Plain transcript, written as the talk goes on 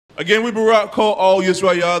Again, we Barak call all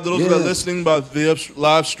YHWH, those that are listening by the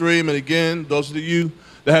live stream, and again, those of you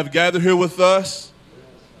that have gathered here with us.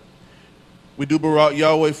 We do Barak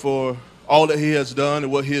Yahweh for all that he has done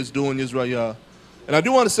and what he is doing, YHWH. And I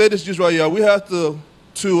do want to say this, YHWH, we have to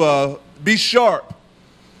be sharp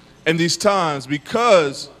in these times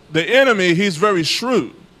because the enemy, he's very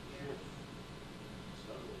shrewd.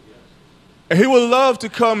 And he would love to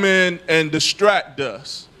come in and distract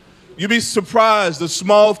us. You'd be surprised the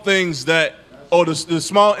small things that, or the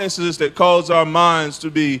small incidents that cause our minds to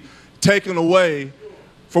be taken away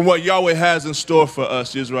from what Yahweh has in store for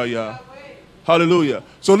us, YHWH. Hallelujah.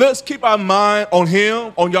 So let's keep our mind on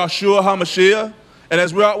him, on Yahshua HaMashiach. And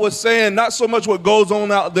as we was saying, not so much what goes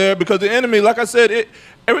on out there, because the enemy, like I said,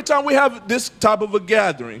 every time we have this type of a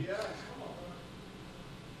gathering,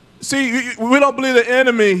 see, we don't believe the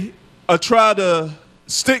enemy try to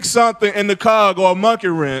stick something in the cog or a monkey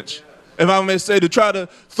wrench, if I may say, to try to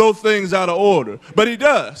throw things out of order. But he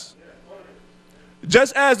does.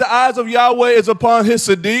 Just as the eyes of Yahweh is upon his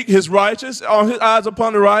Sadiq, his righteous, on his eyes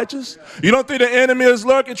upon the righteous. You don't think the enemy is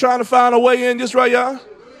lurking, trying to find a way in, YHWH?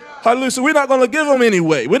 Hallelujah. So we're not going to give him any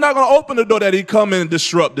way. We're not going to open the door that he come in and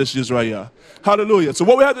disrupt this, YHWH. Hallelujah. So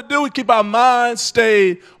what we have to do is keep our minds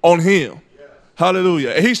stayed on him. Hallelujah.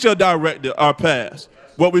 And he shall direct our paths,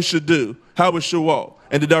 what we should do, how we should walk,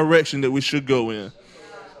 and the direction that we should go in.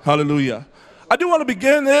 Hallelujah. I do want to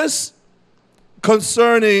begin this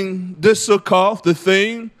concerning this Sukkot, the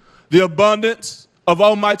theme, the abundance of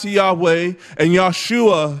Almighty Yahweh and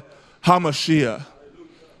Yahshua HaMashiach.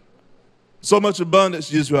 So much abundance,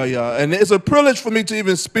 YHWH. And it's a privilege for me to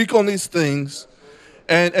even speak on these things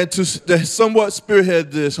and to somewhat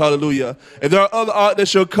spearhead this. Hallelujah. And there are other art that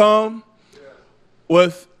shall come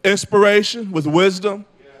with inspiration, with wisdom,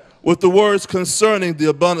 with the words concerning the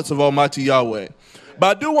abundance of Almighty Yahweh.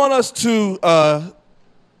 But I do want us to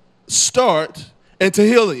start in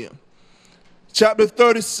Tehillim, chapter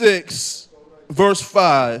 36, verse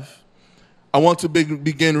 5. I want to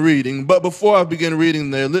begin reading. But before I begin reading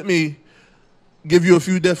there, let me give you a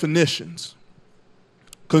few definitions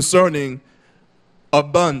concerning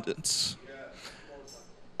abundance.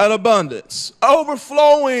 An abundance,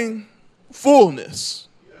 overflowing fullness.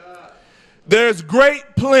 There's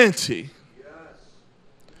great plenty.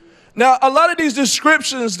 Now, a lot of these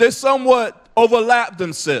descriptions, they somewhat overlap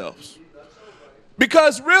themselves.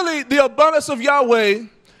 Because really, the abundance of Yahweh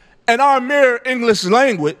and our mere English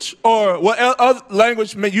language, or what other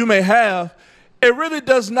language you may have, it really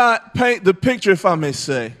does not paint the picture, if I may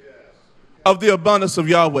say, of the abundance of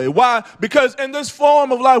Yahweh. Why? Because in this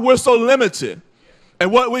form of life, we're so limited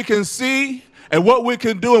in what we can see and what we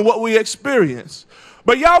can do and what we experience.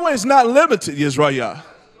 But Yahweh is not limited, YHWH.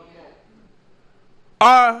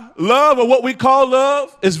 Our love, or what we call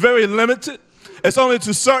love, is very limited. It's only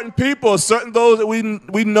to certain people, or certain those that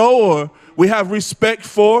we know or we have respect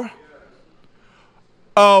for.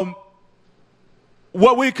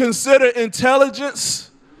 What we consider intelligence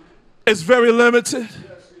is very limited.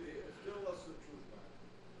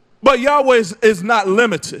 But Yahweh is not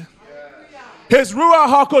limited. His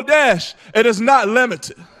Ruach HaKodesh, it is not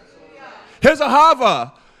limited. His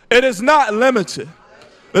Ahava, it is not limited.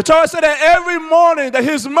 The Torah said that every morning that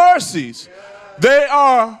his mercies, they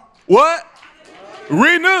are what?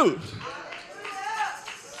 Renewed.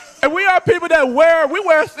 And we are people that we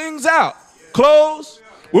wear things out. Clothes,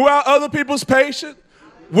 we wear other people's patience,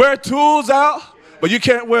 wear tools out, but you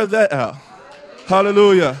can't wear that out.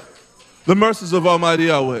 Hallelujah. The mercies of Almighty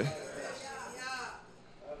Yahweh.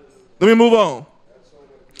 Let me move on.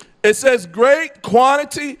 It says great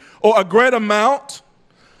quantity or a great amount,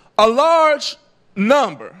 a large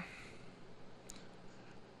number.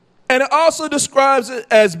 And it also describes it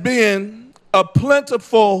as being a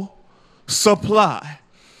plentiful supply.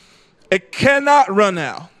 It cannot run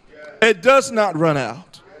out. It does not run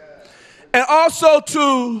out. And also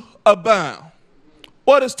to abound.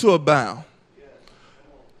 What is to abound?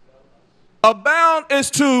 Abound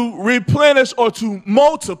is to replenish or to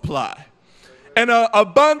multiply in an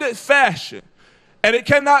abundant fashion. And it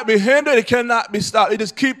cannot be hindered, it cannot be stopped. It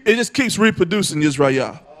just keeps reproducing,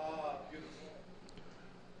 YHWH.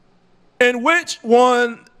 In which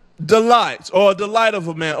one delights, or a delight of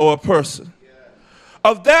a man or a person,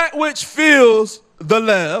 of that which fills the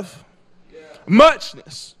lev,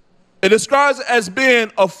 muchness. It describes it as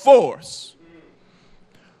being a force,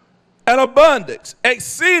 an abundance,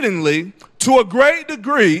 exceedingly, to a great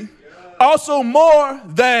degree, also more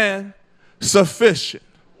than sufficient.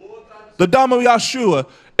 The Dam of Yahshua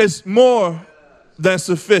is more than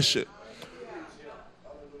sufficient.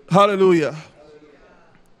 Hallelujah.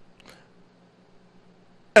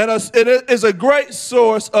 And it is a great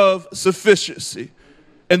source of sufficiency.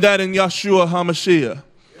 And that in Yahshua HaMashiach.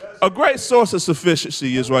 A great source of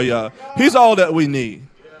sufficiency is YHWH. He's all that we need.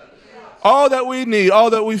 All that we need, all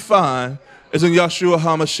that we find is in Yahshua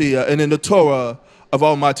HaMashiach and in the Torah of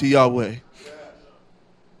Almighty Yahweh.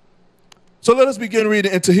 So let us begin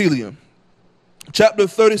reading in Tehillim, chapter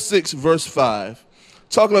 36, verse 5,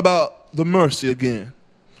 talking about the mercy again.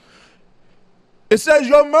 It says,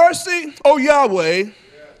 your mercy, O Yahweh,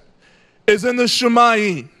 is in the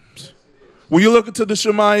Shemayim. When you look into the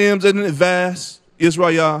Shemayim, isn't it vast,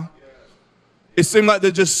 Yisrael? It seems like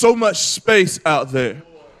there's just so much space out there.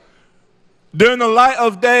 During the light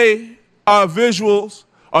of day, our visuals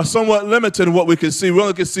are somewhat limited in what we can see. We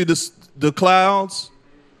only can see the clouds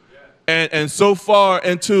and so far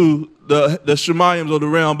into the Shemayims of the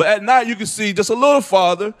realm. But at night, you can see just a little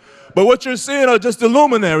farther. But what you're seeing are just the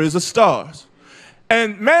luminaries, the stars.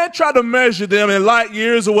 And man tried to measure them in light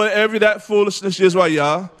years or whatever that foolishness is, right,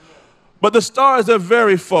 y'all. But the stars are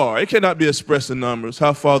very far. It cannot be expressed in numbers,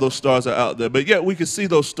 how far those stars are out there. But yet we can see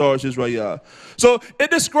those stars, Yisrael. So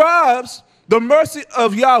it describes the mercy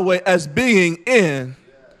of Yahweh as being in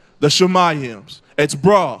the Shemayims. It's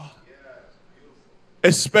broad.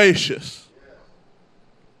 It's spacious.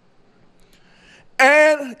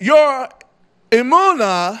 And your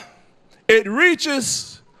emunah, it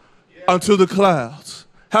reaches unto the clouds.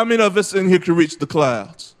 How many of us in here can reach the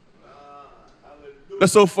clouds?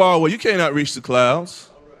 That's so far away. You cannot reach the clouds.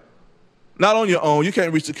 Not on your own. You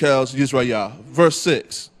can't reach the clouds, Yisrael. Verse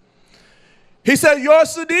 6. He said, your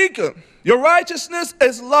tzedekah, your righteousness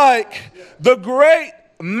is like the great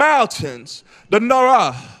mountains, the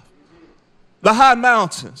Norah, the high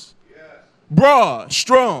mountains, broad,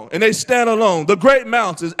 strong, and they stand alone, the great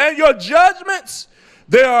mountains. And your judgments,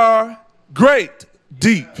 they are great,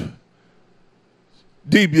 deep.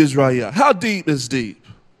 Deep, Israel. How deep is deep?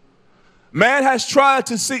 Man has tried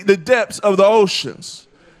to seek the depths of the oceans.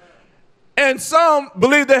 And some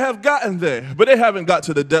believe they have gotten there, but they haven't got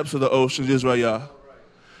to the depths of the oceans, Israel.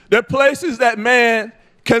 There are places that man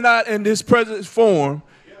cannot, in his present form,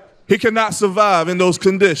 he cannot survive in those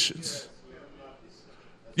conditions.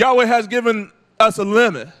 Yahweh has given us a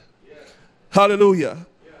limit. Hallelujah.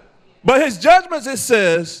 But his judgments, it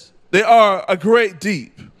says, they are a great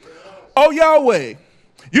deep. Oh, Yahweh,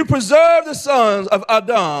 you preserve the sons of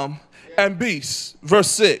Adam and beasts. Verse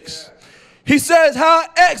 6. He says, how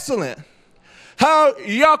excellent, how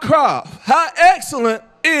Yakraf, how excellent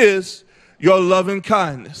is your loving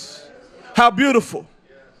kindness. How beautiful.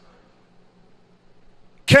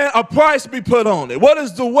 Can a price be put on it? What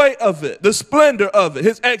is the weight of it, the splendor of it,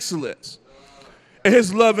 his excellence, and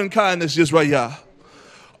his loving kindness, Yisrael?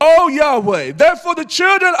 Oh, Yahweh, therefore the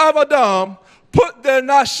children of Adam put their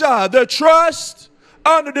nashah, their trust,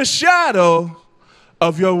 under the shadow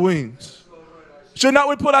of your wings. Should not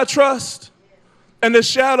we put our trust in the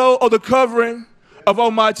shadow or the covering of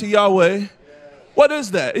Almighty Yahweh? What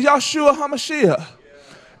is that? It's Yahshua HaMashiach.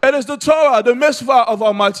 It is the Torah, the mitzvah of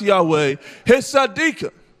Almighty Yahweh. His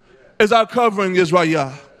tzedekah is our covering,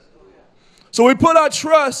 Yisrael. So we put our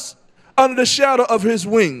trust under the shadow of his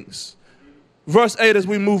wings. Verse 8 as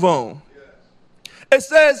we move on. It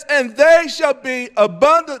says, and they shall be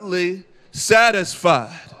abundantly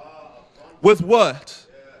satisfied. With what?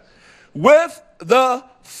 With the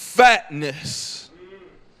fatness.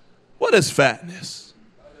 What is fatness?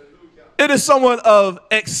 It is somewhat of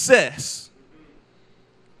excess.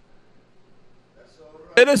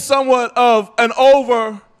 It is somewhat of an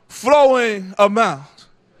overflowing amount.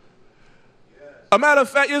 A matter of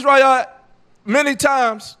fact, Israel, many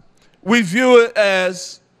times we view it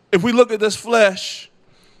as, if we look at this flesh,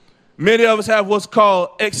 many of us have what's called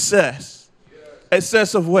excess.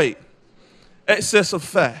 Excess of weight. Excess of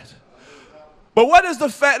fat. But what is the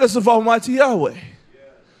fatness of Almighty Yahweh?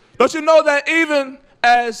 Don't you know that even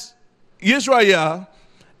as Israel,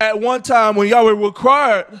 at one time when Yahweh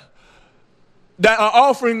required that an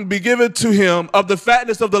offering be given to him of the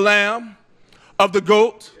fatness of the lamb, of the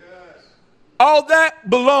goat, all that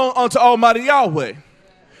belonged unto Almighty Yahweh.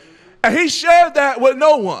 And he shared that with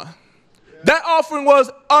no one. That offering was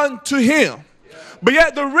unto him. But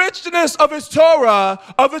yet the richness of his Torah,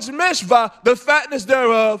 of his mishvah, the fatness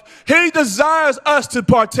thereof, he desires us to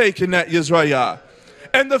partake in that, Yisrael.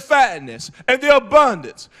 And the fatness, and the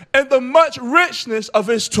abundance, and the much richness of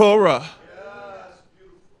his Torah.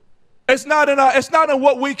 It's not in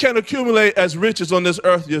what we can accumulate as riches on this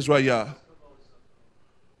earth, Yisrael.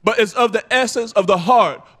 But it's of the essence of the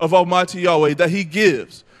heart of Almighty Yahweh that he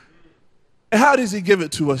gives. And how does he give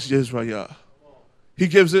it to us, Yisrael? He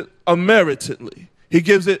gives it unmeritedly. He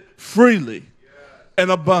gives it freely in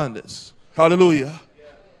abundance. Hallelujah.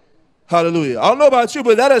 Hallelujah. I don't know about you,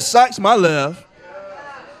 but that excites my love.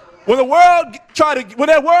 When the world when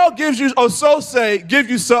that world gives you, or so say, give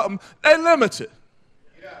you something, they limit it.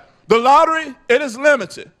 The lottery, it is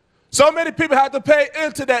limited. So many people have to pay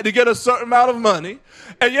into that to get a certain amount of money,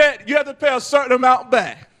 and yet you have to pay a certain amount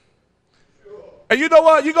back. And you know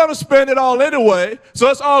what? You're going to spend it all anyway, so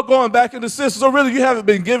it's all going back in the system. So really, you haven't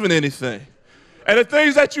been given anything. And the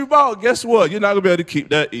things that you bought, guess what? You're not going to be able to keep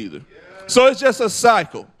that either. So it's just a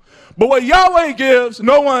cycle. But what Yahweh gives,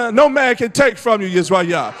 no man can take from you,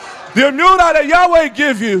 YHWH. The immunity that Yahweh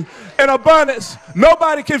give you in abundance,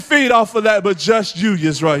 nobody can feed off of that but just you,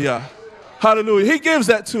 YHWH. Hallelujah. He gives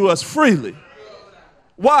that to us freely.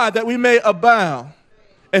 Why? That we may abound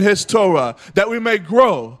in his Torah, that we may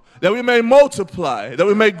grow, that we may multiply, that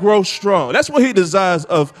we may grow strong. That's what he desires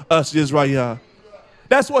of us, YHWH.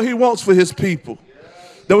 That's what he wants for his people.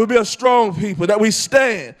 That we be a strong people, that we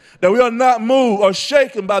stand, that we are not moved or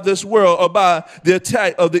shaken by this world or by the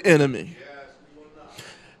attack of the enemy.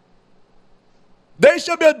 They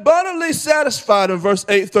shall be abundantly satisfied in verse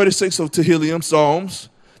 836 of Tehillim, Psalms.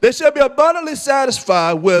 They shall be abundantly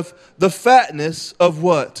satisfied with the fatness of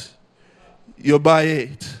what? Your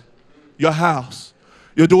bayit, your house,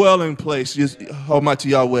 your dwelling place, Almighty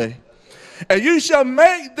Yahweh. And you shall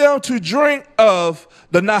make them to drink of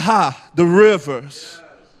the Nahah, the rivers,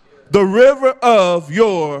 the river of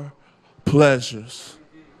your pleasures.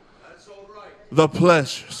 The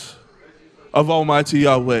pleasures of Almighty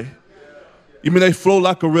Yahweh. You mean they flow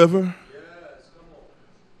like a river?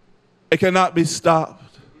 It cannot be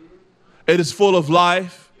stopped. It is full of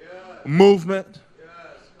life, movement.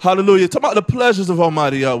 Hallelujah. Talk about the pleasures of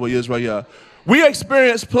Almighty Yahweh, YHWH. We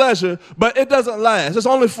experience pleasure, but it doesn't last. It's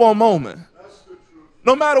only for a moment.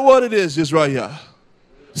 No matter what it is, YHWH.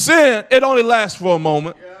 Sin, it only lasts for a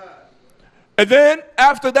moment. And then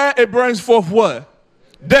after that, it brings forth what?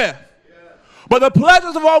 Death. But the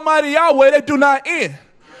pleasures of Almighty Yahweh, they do not end.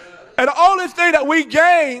 And the only thing that we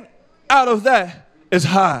gain out of that is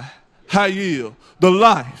high yield, the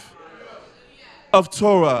life of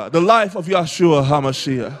Torah, the life of Yahshua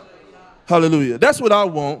HaMashiach. Hallelujah. That's what I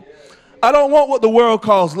want. I don't want what the world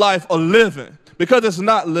calls life or living, because it's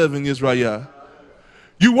not living, YHWH.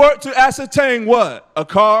 You work to ascertain what? A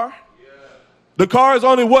car? The car is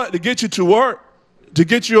only what? To get you to work, to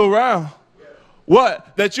get you around.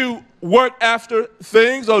 What? That you work after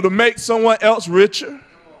things or to make someone else richer?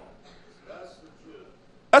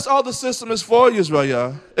 That's all the system is for,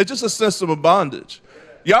 YHWH. It's just a system of bondage.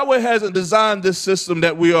 Yahweh hasn't designed this system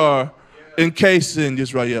that we are encased in,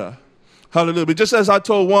 YHWH. Hallelujah. But just as I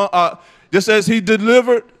told one, just as he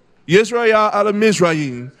delivered YHWH out of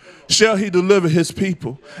Mizraim, shall he deliver his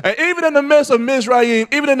people. And even in the midst of Mizraim,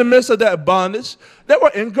 even in the midst of that bondage, they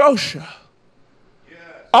were in Goshen.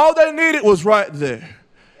 All they needed was right there.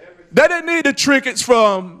 They didn't need the trinkets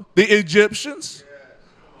from the Egyptians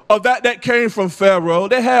or that came from Pharaoh.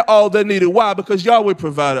 They had all they needed. Why? Because Yahweh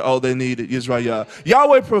provided all they needed, YHWH.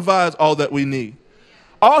 Yahweh provides all that we need.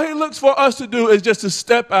 All he looks for us to do is just to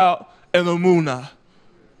step out in the Munah.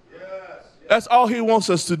 That's all he wants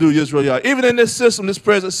us to do, YHWH. Even in this system, this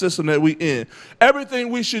present system that we in, everything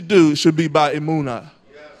we should do should be by Emunah.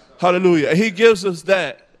 Hallelujah. And he gives us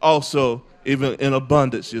that also, even in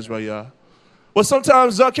abundance, YHWH. But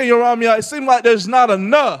sometimes, Zawkane, YarahmeYah, it seems like there's not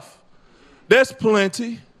enough. There's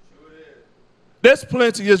plenty. There's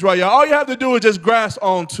plenty, YHWH. All you have to do is just grasp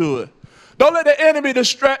onto it. Don't let the enemy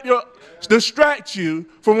distract you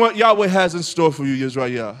from what Yahweh has in store for you,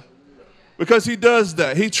 YHWH. Because he does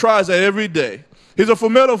that. He tries that every day. He's a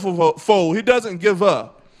formidable foe. He doesn't give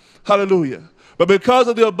up. Hallelujah. But because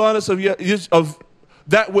of the abundance of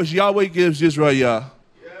that which Yahweh gives YHWH,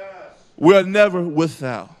 we are never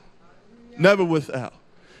without. Never without.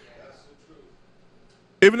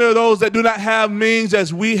 Even there are those that do not have means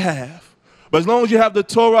as we have. But as long as you have the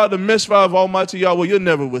Torah, the mitzvah of Almighty Yahweh, you're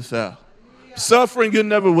never without. Suffering, you're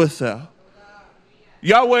never without.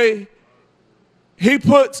 Yahweh, he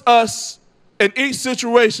puts us in each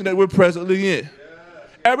situation that we're presently in.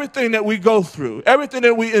 Everything that we go through, everything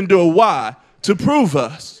that we endure. Why? To prove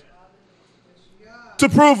us. To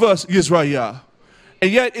prove us, YHWH.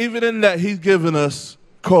 And yet, even in that, he's given us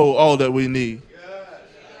all that we need.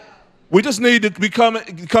 We just need to be coming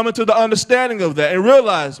to the understanding of that and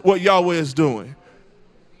realize what Yahweh is doing.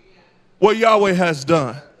 What Yahweh has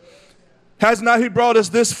done. Has not he brought us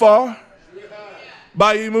this far?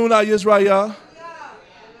 By Emunah, YHWH.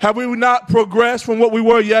 Have we not progressed from what we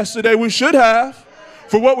were yesterday? We should have.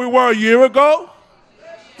 For what we were a year ago.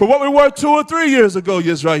 For what we were 2 or 3 years ago,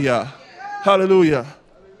 YHWH. Hallelujah.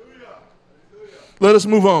 Let us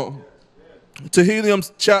move on.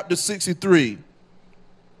 Tehillim chapter 63.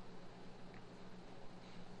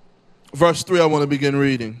 verse 3, I want to begin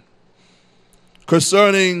reading.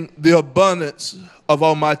 Concerning the abundance of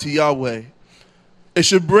Almighty Yahweh, it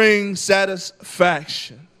should bring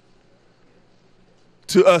satisfaction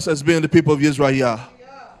to us as being the people of YHWH.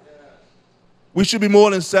 We should be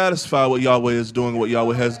more than satisfied with what Yahweh is doing, what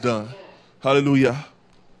Yahweh has done. Hallelujah.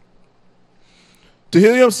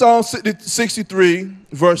 Tehillim Psalm 63,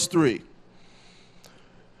 verse 3.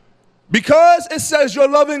 Because it says your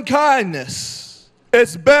loving kindness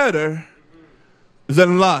is better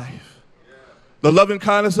than life. The loving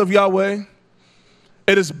kindness of Yahweh,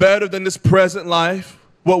 it is better than this present life,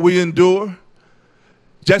 what we endure.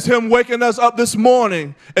 Just him waking us up this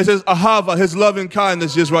morning, it says ahava, his loving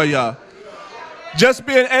kindness, YHWH. Just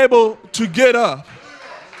being able to get up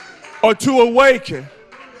or to awaken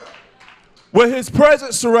with his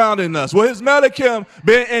presence surrounding us, with his Melikim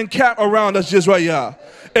being encamped around us, YHWH.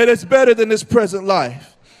 It is better than this present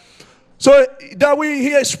life. So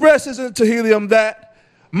he expresses in Tehillim that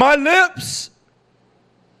my lips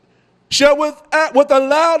shall with a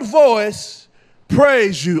loud voice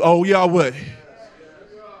praise you, O Yahweh.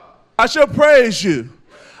 I shall praise you.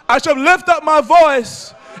 I shall lift up my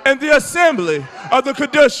voice in the assembly of the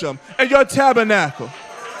Kedushim in your tabernacle.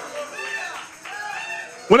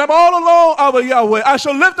 When I'm all alone, Abba Yahweh, I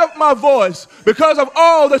shall lift up my voice because of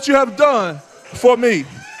all that you have done for me.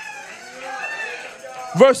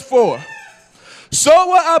 Verse 4. So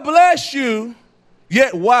will I bless you,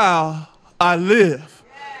 yet while I live,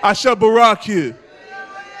 I shall barak you.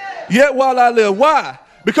 Yet while I live. Why?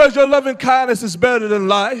 Because your loving kindness is better than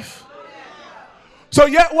life. So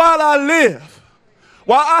yet while I live,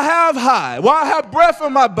 while I have while I have breath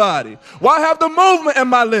in my body, while I have the movement in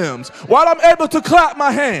my limbs, while I'm able to clap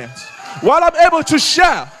my hands, while I'm able to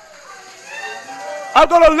shout, I'm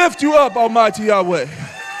going to lift you up, Almighty Yahweh.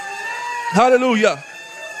 Hallelujah.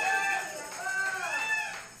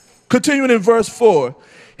 Continuing in verse 4,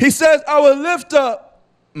 he says, I will lift up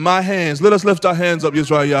my hands. Let us lift our hands up,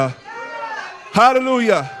 YHWH.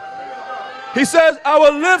 Hallelujah. He says, I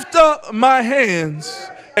will lift up my hands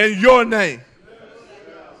in your name.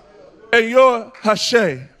 In your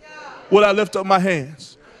Hashem will I lift up my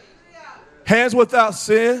hands. Hands without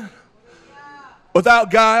sin,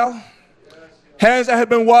 without guile. Hands that have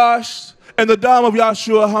been washed in the dam of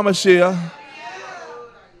Yahshua HaMashiach.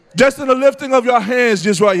 Just in the lifting of your hands,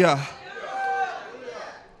 YHWH,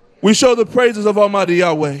 we show the praises of Almighty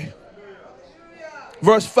Yahweh.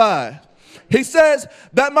 Verse 5. He says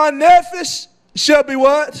that my nefesh shall be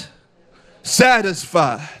what?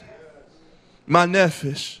 Satisfied. My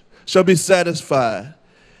nefesh shall be satisfied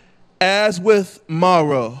as with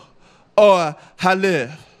marrow or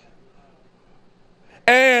halib,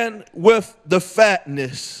 and with the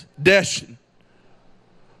fatness, deshing,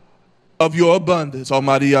 of your abundance,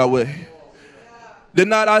 Almighty Yahweh. Did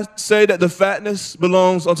not I say that the fatness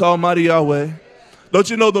belongs unto Almighty Yahweh? Don't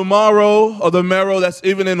you know the marrow or the marrow that's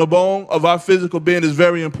even in the bone of our physical being is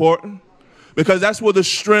very important? Because that's where the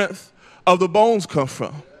strength of the bones come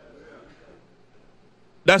from.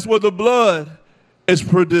 That's where the blood is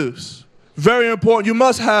produced. Very important. You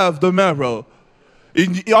must have the marrow.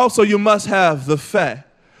 Also, you must have the fat.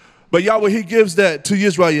 But Yahweh, he gives that to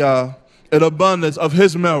YHWH in abundance of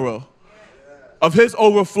his marrow, of his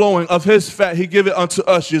overflowing, of his fat. He give it unto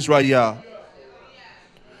us, YHWH.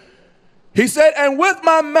 He said, and with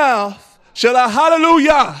my mouth shall I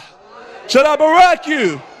hallelujah, shall I barak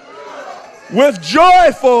you with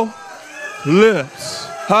joyful lips.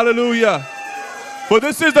 Hallelujah. For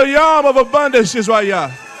this is the yam of abundance, YHWH.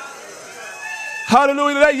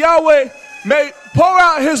 Hallelujah. That Yahweh may pour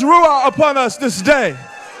out his ruah upon us this day.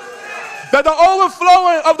 That the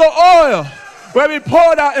overflowing of the oil will be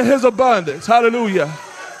poured out in his abundance. Hallelujah.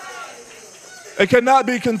 It cannot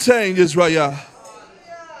be contained, YHWH.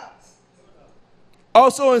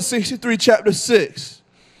 Also in 63 chapter 6,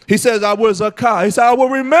 he says, I will zakah. He said, I will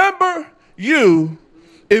remember you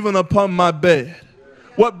even upon my bed.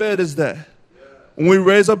 What bed is that? When we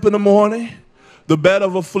raise up in the morning, the bed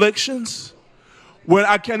of afflictions, when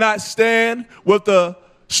I cannot stand with the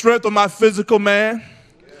strength of my physical man,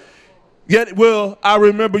 yet will I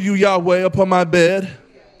remember you, Yahweh, upon my bed,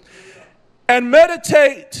 and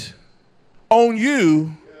meditate on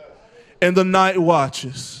you in the night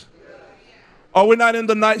watches. Are we not in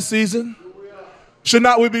the night season? Should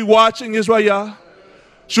not we be watching YHWH?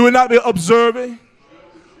 Should we not be observing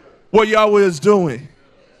what Yahweh is doing?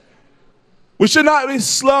 We should not be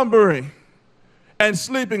slumbering and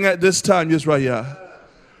sleeping at this time, YHWH.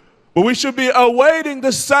 But we should be awaiting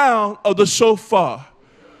the sound of the shofar.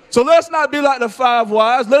 So let's not be like the 5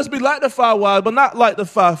 wise. Let's be like the 5 wise, but not like the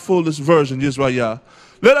 5 foolish virgins, YHWH.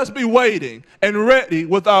 Let us be waiting and ready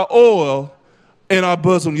with our oil in our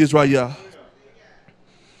bosom, YHWH.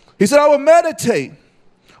 He said, I will meditate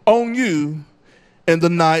on you in the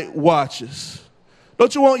night watches.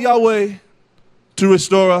 Don't you want Yahweh to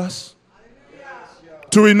restore us?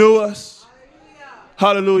 To renew us?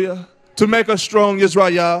 Hallelujah. To make us strong,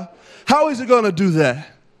 YHWH. How is he going to do that?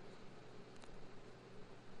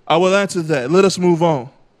 I will answer that. Let us move on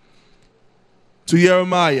to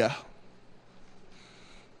YarahmeYah.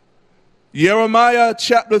 YarahmeYah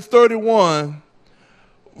chapter 31,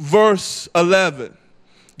 verse 11.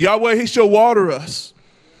 Yahweh, he shall water us.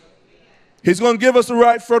 He's going to give us the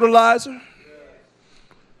right fertilizer.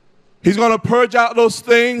 He's going to purge out those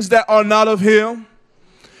things that are not of him.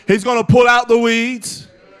 He's going to pull out the weeds.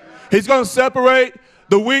 He's going to separate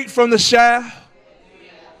the wheat from the chaff.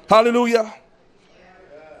 Hallelujah.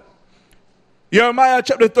 YarahmeYah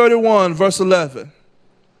chapter 31, verse 11.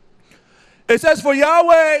 It says, for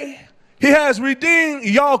Yahweh, he has redeemed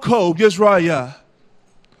Yaakov, Yisrael,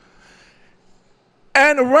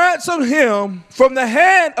 and ransomed him from the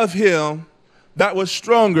hand of him that was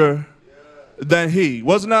stronger than he.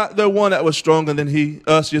 Was not there one that was stronger than he,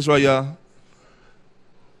 us, Yisrael?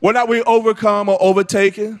 Were not we overcome or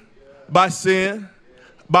overtaken by sin,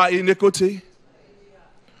 by iniquity?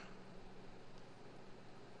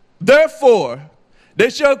 Therefore,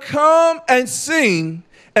 they shall come and sing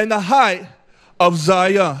in the height of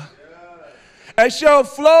Zion, and shall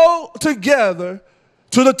flow together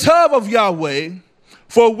to the tub of Yahweh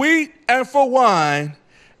for wheat and for wine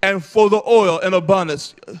and for the oil in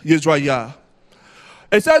abundance, YHWH.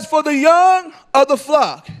 It says, for the young of the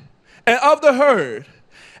flock and of the herd,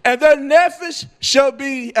 and their nephesh shall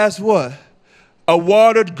be as what? A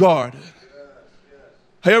watered garden.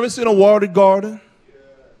 Have you ever seen a watered garden?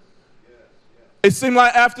 It seems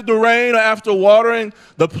like after the rain or after watering,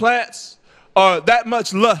 the plants are that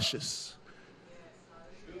much luscious.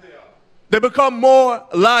 They become more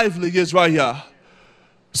lively, YHWH.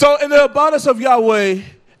 So in the abundance of Yahweh,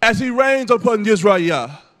 as he reigns upon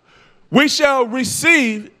YHWH, we shall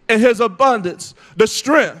receive in his abundance the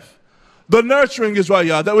strength, the nurturing,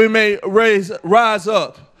 YHWH, that we may rise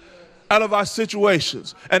up out of our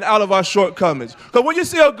situations and out of our shortcomings. Because when you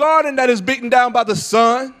see a garden that is beaten down by the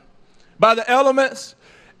sun, by the elements,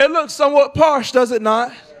 it looks somewhat parched, does it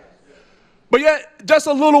not? But yet, just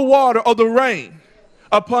a little water or the rain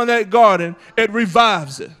upon that garden, it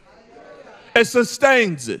revives it. It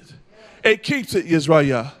sustains it. It keeps it,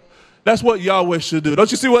 YHWH. That's what Yahweh should do.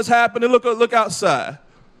 Don't you see what's happening? Look outside.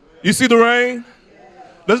 You see the rain?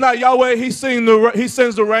 Does not Yahweh, he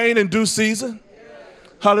sends the rain in due season?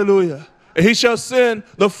 Hallelujah. And he shall send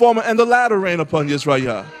the former and the latter rain upon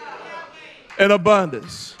YHWH in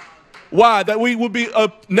abundance. Why? That we will be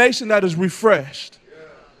a nation that is refreshed,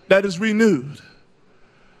 that is renewed.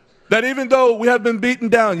 That even though we have been beaten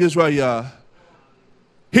down, YHWH,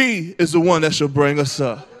 he is the one that shall bring us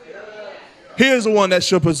up. He is the one that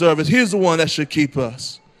shall preserve us. He is the one that shall keep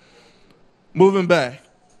us. Moving back.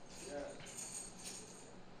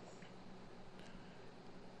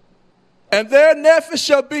 And their nephesh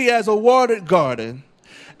shall be as a watered garden,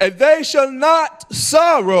 and they shall not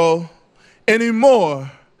sorrow anymore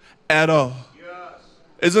at all.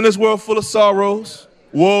 Isn't this world full of sorrows,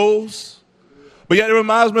 woes? But yet it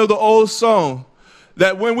reminds me of the old song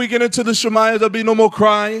that when we get into the Shemaiah, there'll be no more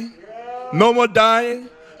crying, no more dying,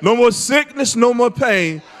 no more sickness, no more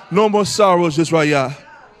pain, no more sorrows, YHWH.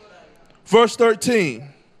 Verse 13.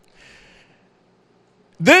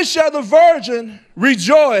 Then shall the virgin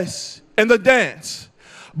rejoice in the dance,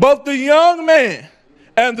 both the young man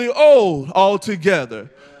and the old all together.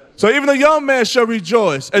 So even the young man shall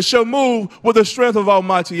rejoice and shall move with the strength of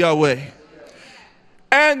Almighty Yahweh.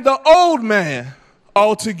 And the old man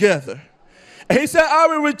all together. And he said, I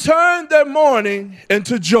will return their mourning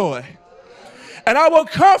into joy. And I will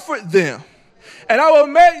comfort them. And I will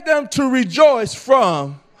make them to rejoice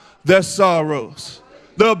from their sorrows.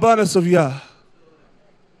 The abundance of Yah.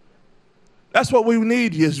 That's what we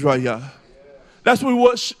need, YHWH.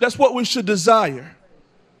 That's what we should desire.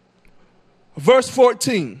 Verse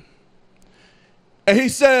 14. And he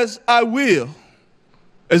says, I will.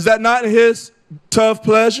 Is that not his tough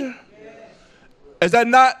pleasure? Is that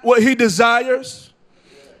not what he desires?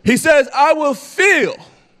 He says, I will fill.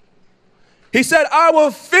 He said, I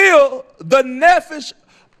will fill the nephesh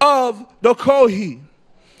of the Kohi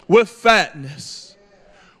with fatness,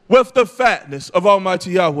 with the fatness of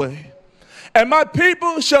Almighty Yahweh. And my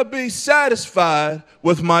people shall be satisfied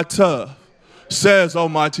with my tub, says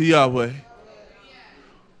Almighty Yahweh.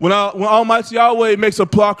 When Almighty Yahweh makes a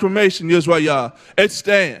proclamation, YHWH, it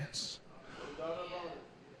stands.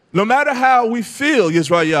 No matter how we feel,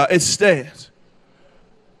 YHWH, it stands.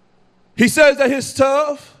 He says that his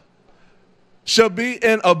stuff shall be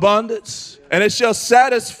in abundance, and it shall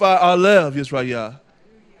satisfy our love, YHWH,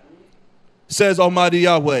 says Almighty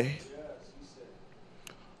Yahweh.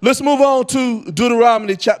 Let's move on to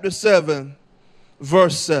Deuteronomy chapter 7,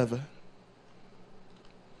 verse 7.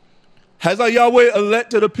 Has our Yahweh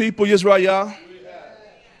elected a people, YHWH?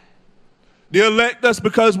 Did he elect us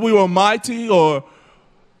because we were mighty or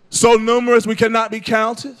so numerous we cannot be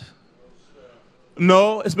counted?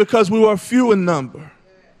 No, it's because we were few in number.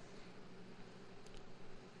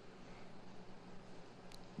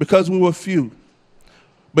 Because we were few.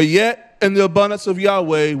 But yet, in the abundance of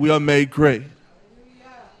Yahweh, we are made great.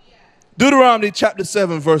 Deuteronomy chapter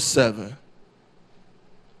 7, verse 7.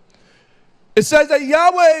 It says that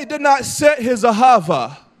Yahweh did not set his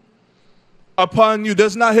ahava upon you.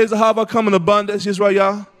 Does not his ahava come in abundance,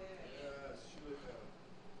 YHWH?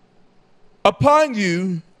 Upon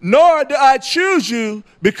you, nor did I choose you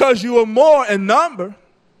because you were more in number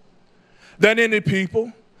than any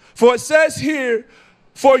people. For it says here,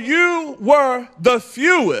 for you were the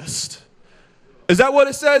fewest. Is that what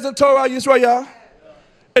it says in Torah, YHWH?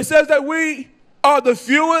 It says that we are the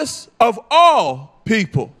fewest of all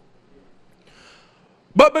people.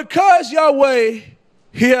 But because Yahweh,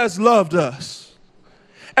 he has loved us,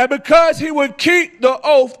 and because he would keep the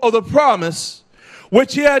oath of the promise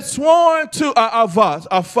which he had sworn to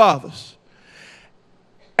our fathers,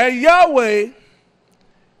 and Yahweh,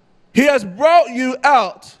 he has brought you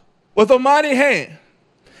out with a mighty hand,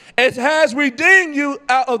 and has redeemed you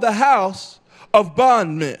out of the house of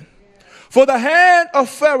bondmen, for the hand of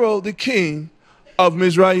Pharaoh the king of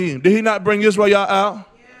Mizraim. Did he not bring YHWH out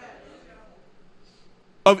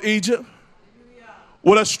of Egypt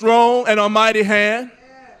with a strong and almighty hand,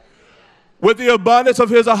 with the abundance of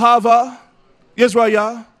his ahava,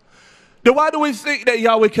 YHWH? Then why do we think that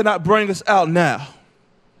Yahweh cannot bring us out now?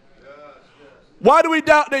 Why do we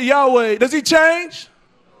doubt that Yahweh, does he change?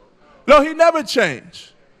 No, he never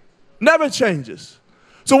changed. Never changes.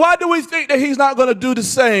 So why do we think that he's not going to do the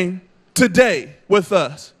same today with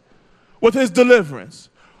us, with his deliverance,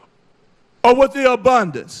 or with the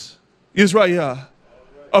abundance, YHWH,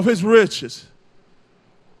 of his riches?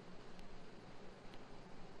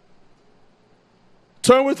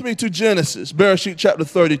 Turn with me to Genesis, Bereshit chapter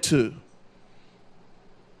 32.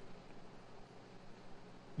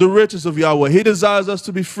 The riches of Yahweh. He desires us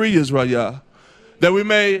to be free, YHWH, that we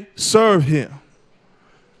may serve him,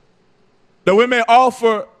 that we may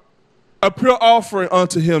offer a pure offering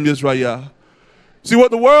unto him, YHWH. See, what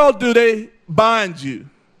the world do, they bind you.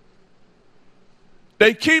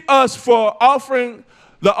 They keep us for offering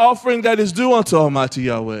the offering that is due unto Almighty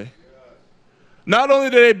Yahweh. Not only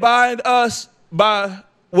do they bind us by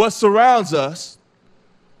what surrounds us,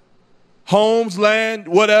 homes, land,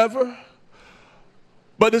 whatever,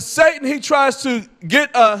 but the Satan, he tries to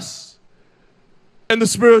get us in the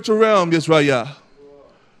spiritual realm, YHWH,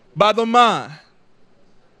 by the mind.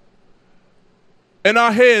 In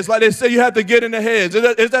our heads, like they say, you have to get in the heads.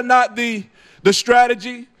 Is that not the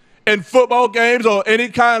strategy in football games or any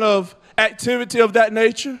kind of activity of that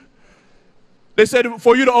nature? They said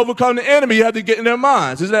for you to overcome the enemy, you have to get in their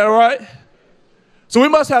minds. Is that right? So we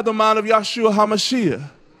must have the mind of Yahshua HaMashiach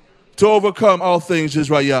to overcome all things,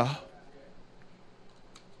 YHWH.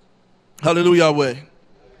 Hallelujah, Yahweh.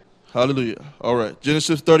 Hallelujah. All right.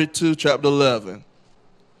 Genesis 32, chapter 11.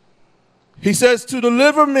 He says, to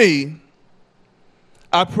deliver me,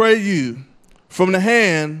 I pray you, from the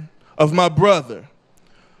hand of my brother,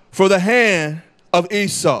 for the hand of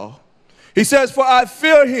Esau. He says, for I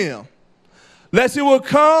fear him, lest he will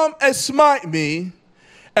come and smite me,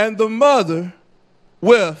 and the mother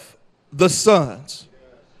with the sons.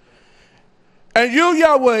 And you,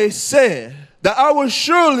 Yahweh, said that I will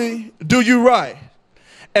surely do you right.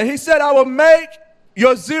 And he said, I will make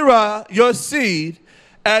your zerah, your seed,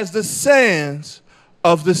 as the sands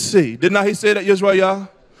of the sea. Did not he say that, YHWH?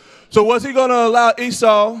 So was he going to allow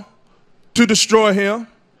Esau to destroy him,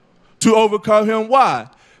 to overcome him? Why?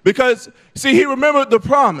 Because, see, he remembered the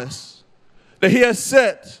promise that he had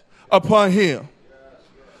set upon him,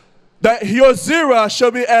 that your zerah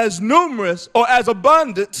shall be as numerous or as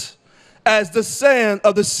abundant as the sand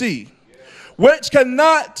of the sea, which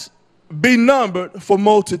cannot be numbered for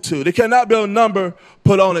multitude. It cannot be a number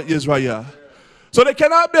put on it, YHWH. So there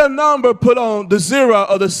cannot be a number put on the zerah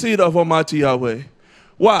of the seed of Almighty Yahweh.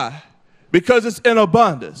 Why? Because it's in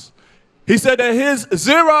abundance. He said that his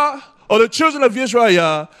zerah, or the children of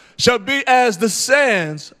YHWH, shall be as the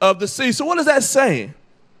sands of the sea. So what is that saying?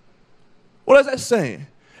 What is that saying?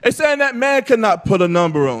 It's saying that man cannot put a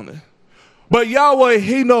number on it. But Yahweh,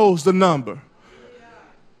 he knows the number.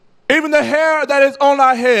 Even the hair that is on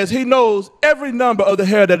our heads, he knows every number of the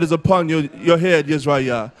hair that is upon your head,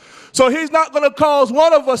 YHWH. So he's not going to cause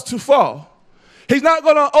one of us to fall. He's not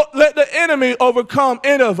going to let the enemy overcome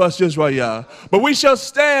any of us, YHWH. But we shall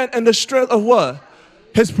stand in the strength of what?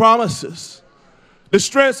 His promises. The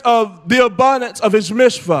strength of the abundance of his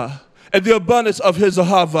mishpah and the abundance of his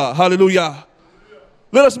ahava. Hallelujah.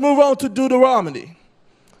 Let us move on to Deuteronomy,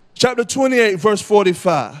 chapter 28, verse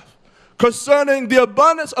 45. Concerning the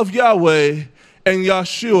abundance of Yahweh and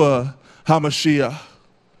Yahshua HaMashiach.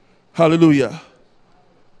 Hallelujah.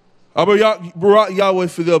 I brought Yahweh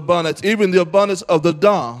for the abundance, even the abundance of the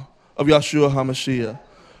dam of Yahshua HaMashiach.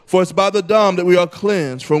 For it's by the dam that we are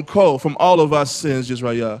cleansed from all of our sins,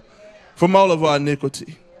 YHWH, from all of our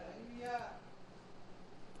iniquity.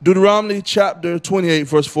 Deuteronomy chapter 28,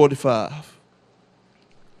 verse 45.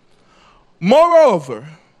 Moreover,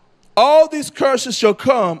 all these curses shall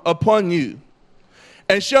come upon you,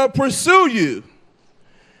 and shall pursue you,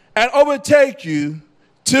 and overtake you,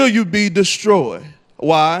 till you be destroyed.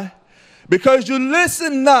 Why? Because you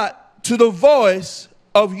listen not to the voice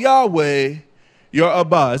of Yahweh, your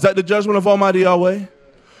Abba. Is that the judgment of Almighty Yahweh?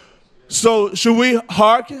 So should we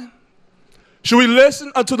hearken? Should we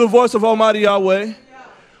listen unto the voice of Almighty Yahweh?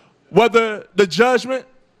 Whether the judgment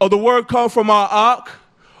or the word come from our Ak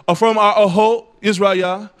or from our Ahot,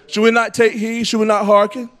 YHWH, should we not take heed? Should we not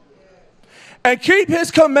hearken? And keep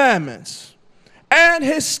his commandments and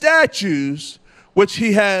his statutes, which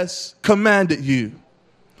he has commanded you.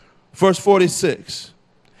 Verse 46.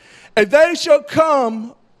 And they shall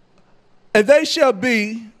come, and they shall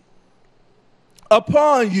be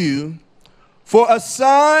upon you for a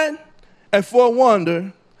sign and for a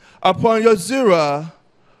wonder upon your zerah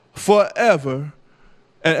forever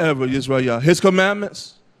and ever, YHWH. His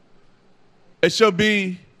commandments, it shall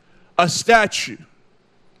be a statue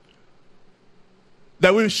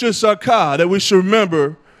that we should sakah, that we should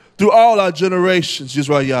remember through all our generations,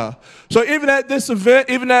 YHWH. So even at this event,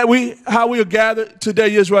 even at how we are gathered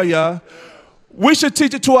today, YHWH, we should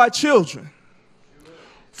teach it to our children.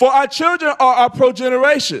 For our children are our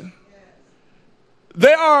progeneration.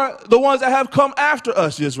 They are the ones that have come after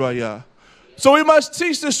us, YHWH. So we must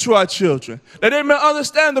teach this to our children, that they may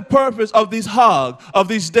understand the purpose of these Hag, of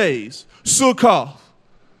these days, Sukkot.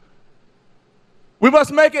 We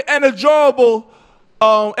must make it an enjoyable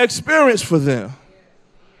experience for them.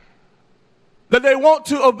 That they want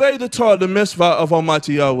to obey the Torah, the mitzvah of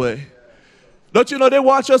Almighty Yahweh. Don't you know they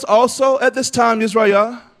watch us also at this time,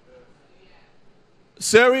 YHWH?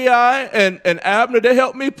 Sarai and Abner, they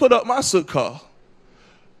helped me put up my sukkah.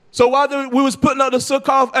 So while we was putting up the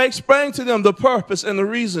sukkah, I explained to them the purpose and the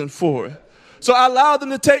reason for it. So I allowed them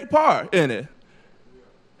to take part in it.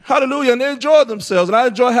 Hallelujah. And they enjoyed themselves, and I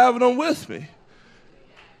enjoy having them with me.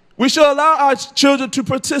 We should allow our children to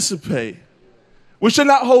participate. We should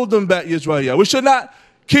not hold them back, YHWH. We should not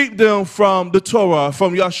keep them from the Torah,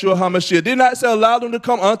 from Yahshua HaMashiach. Did not say allow them to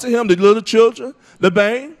come unto him, the little children, the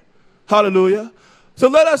bane. Hallelujah. So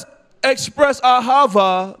let us express our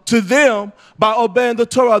hava to them by obeying the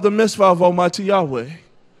Torah, the mitzvah of Almighty Yahweh.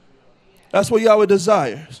 That's what Yahweh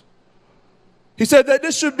desires. He said that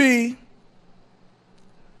this should be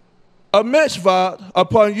a mitzvah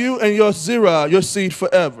upon you and your zerah, your seed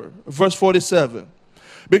forever. Verse 47.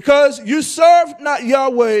 Because you serve not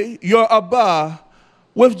Yahweh, your Abba,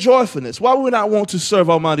 with joyfulness. Why would we not want to serve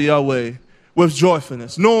Almighty Yahweh with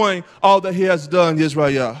joyfulness, knowing all that he has done,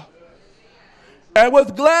 YHWH? And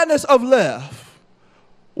with gladness of laugh.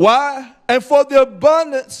 Why? And for the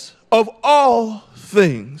abundance of all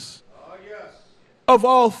things. Of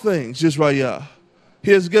all things, YHWH.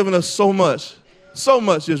 He has given us so much,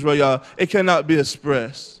 YHWH. It cannot be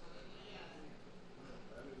expressed.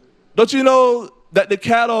 Don't you know that the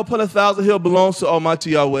cattle upon 1,000 hills belongs to Almighty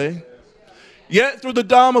Yahweh? Yet through the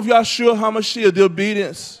dam of Yahshua HaMashiach, the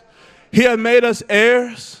obedience, he had made us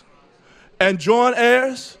heirs and joint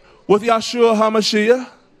heirs with Yahshua HaMashiach.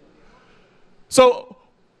 So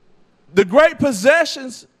the great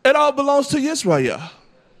possessions, it all belongs to YHWH.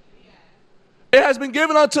 It has been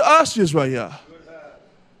given unto us, YHWH,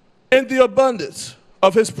 in the abundance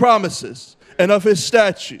of his promises and of his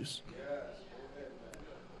statutes.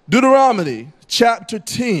 Deuteronomy chapter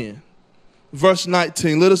 10, verse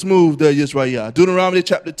 19. Let us move there, YHWH. Deuteronomy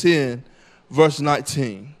chapter 10, verse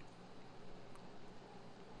 19.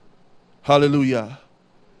 Hallelujah.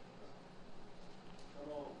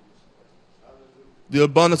 The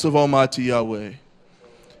abundance of Almighty Yahweh.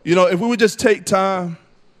 You know, if we would just take time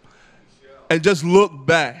and just look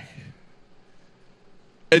back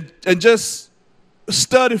and just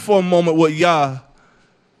study for a moment what Yah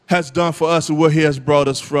has done for us and where he has brought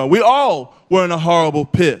us from. We all were in a horrible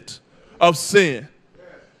pit of sin,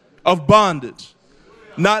 of bondage,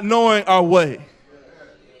 not knowing our way.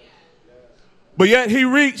 But yet he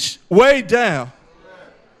reached way down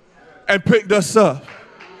and picked us up.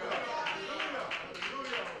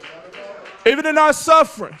 Even in our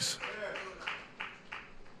sufferings,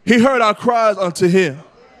 he heard our cries unto him.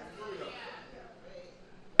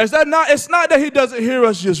 It's not that he doesn't hear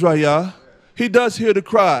us, YHWH. He does hear the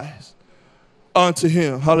cries unto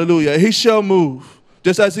him. Hallelujah. He shall move.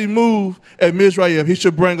 Just as he moved at Mizraim, he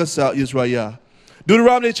shall bring us out, YHWH.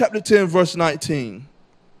 Deuteronomy chapter 10, verse 19.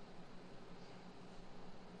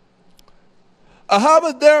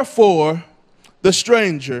 Ahava therefore the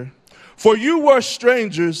stranger, for you were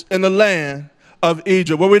strangers in the land of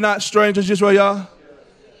Egypt. Were we not strangers, YHWH?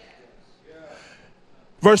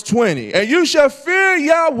 Verse 20. And you shall fear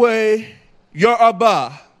Yahweh your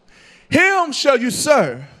Abba. Him shall you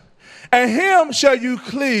serve, and him shall you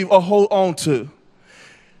cleave or hold on to,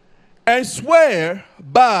 and swear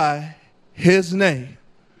by his name.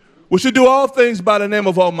 We should do all things by the name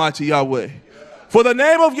of Almighty Yahweh. For the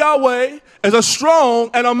name of Yahweh is a strong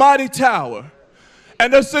and a mighty tower.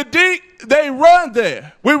 And the Sadiq, they run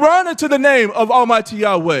there. We run into the name of Almighty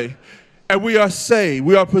Yahweh, and we are saved,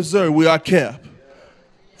 we are preserved, we are kept.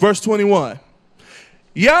 Verse 21.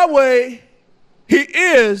 Yahweh, he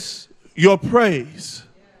is your praise.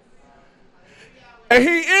 And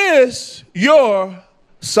he is your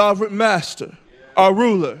sovereign master, our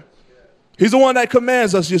ruler. He's the one that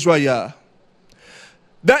commands us, YHWH.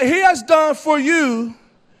 That he has done for you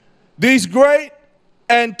these great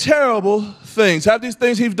and terrible things. Have these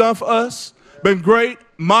things he's done for us been great,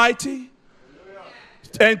 mighty,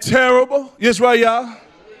 and terrible, YHWH?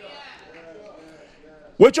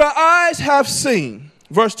 Which our eyes have seen.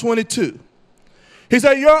 Verse 22. He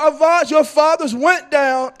said, your fathers went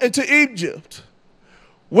down into Egypt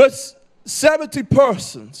with 70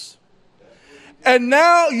 persons. And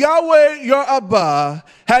now Yahweh your Abba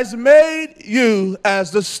has made you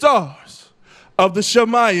as the stars of the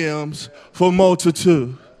Shemaims for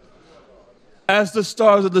multitude. As the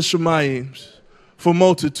stars of the Shemaims for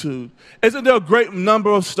multitude. Isn't there a great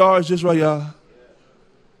number of stars, YHWH?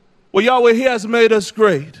 Well, Yahweh, he has made us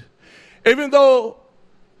great. Even though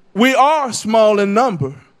we are small in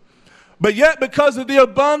number, but yet because of the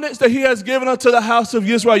abundance that he has given unto the house of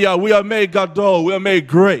YHWH, we are made gadol, we are made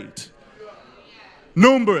great,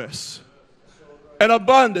 numerous, and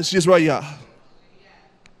abundance, YHWH.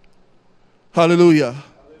 Hallelujah.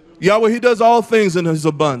 Yahweh, he does all things in his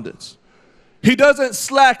abundance. He doesn't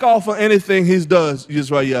slack off on anything he does,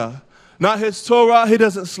 YHWH. Not his Torah, he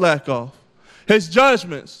doesn't slack off. His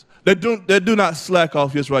judgments, they do not slack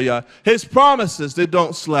off, YHWH. His promises, they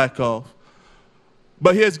don't slack off.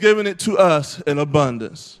 But he has given it to us in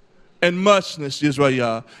abundance and muchness,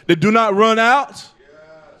 YHWH. They do not run out.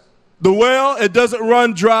 The well, it doesn't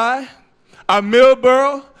run dry. Our meal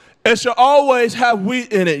barrel, it shall always have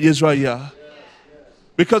wheat in it, YHWH.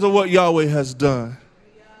 Because of what Yahweh has done.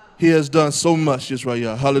 He has done so much,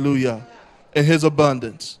 YHWH. Hallelujah. In his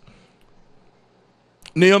abundance.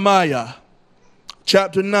 Nehemiah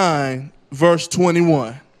chapter 9, verse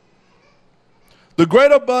 21. The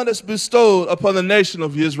great abundance bestowed upon the nation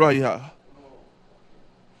of YHWH.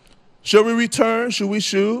 Shall we return? Should we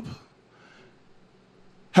shub?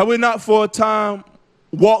 Have we not for a time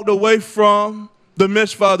walked away from the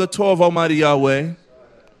mishpah, the Torah of Almighty Yahweh?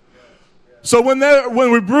 So when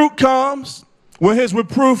rebuke comes, when his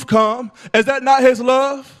reproof comes, is that not his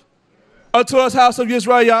love unto us, house of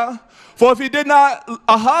YHWH? For if he did not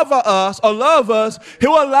ahava us or love us, he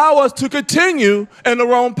will allow us to continue in the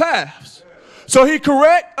wrong paths. So he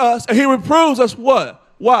corrects us and he reproves us what?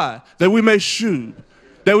 Why? That we may shub,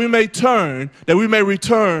 that we may turn, that we may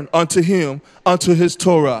return unto him, unto his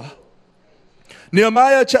Torah.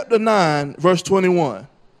 Nehemiah chapter 9, verse 21.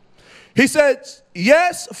 He said,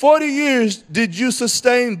 yes, 40 years did you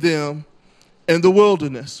sustain them in the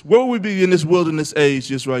wilderness. Where would we be in this wilderness age,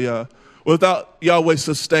 YHWH, without Yahweh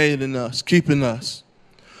sustaining us, keeping us?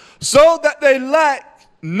 So that they lack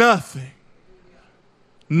nothing.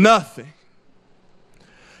 Nothing.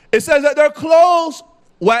 It says that their clothes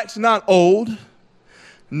wax not old,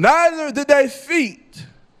 neither did their feet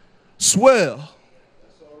swell.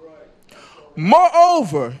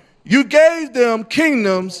 Moreover, you gave them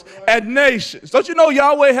kingdoms and nations. Don't you know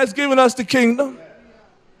Yahweh has given us the kingdom?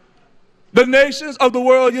 The nations of the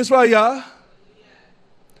world, YHWH.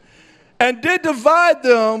 And did divide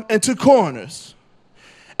them into corners.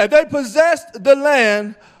 And they possessed the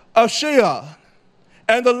land of Sheol,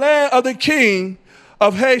 and the land of the king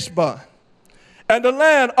of Heshbon, and the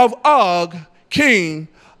land of Og, king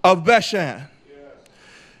of Bashan.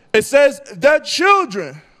 It says, their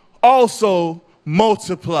children also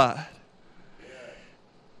multiplied.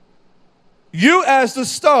 You as the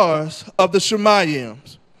stars of the Shemayim,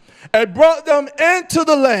 and brought them into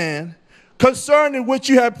the land concerning which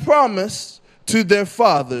you had promised to their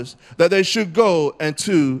fathers, that they should go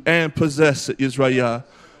into and possess it, YHWH.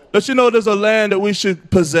 Don't you know there's a land that we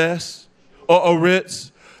should possess, or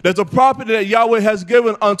oritz? There's a property that Yahweh has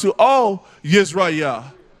given unto all YHWH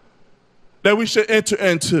that we should enter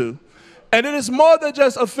into. And it is more than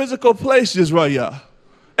just a physical place, YHWH.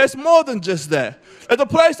 It's more than just that. It's a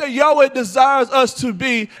place that Yahweh desires us to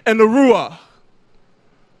be in the Ruach.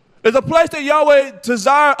 It's a place that Yahweh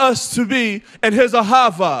desires us to be in his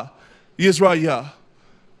Ahava, YHWH.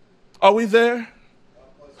 Are we there?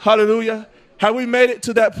 Hallelujah. Have we made it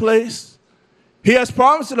to that place? He has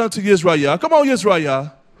promised it unto YHWH. Come on,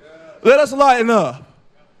 YHWH. Let us lighten up.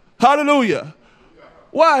 Hallelujah.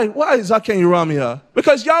 Why Zawkane YarahmeYah?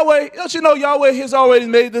 Because Yahweh, don't you know Yahweh has already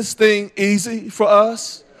made this thing easy for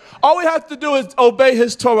us? All we have to do is obey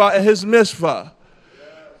his Torah and his mitzvah.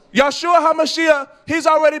 Yahshua HaMashiach, he's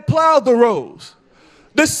already plowed the roads.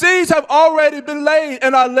 The seeds have already been laid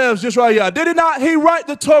in our lives, YHWH. Did he not? He write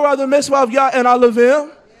the Torah, the mitzvah of Yah in our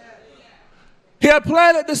Levim. He had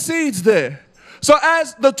planted the seeds there. So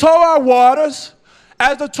as the Torah waters,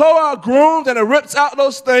 as the Torah grooms and it rips out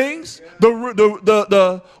those things,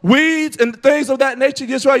 the weeds and things of that nature,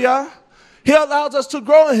 YHWH, he allows us to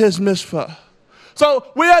grow in his mitzvah.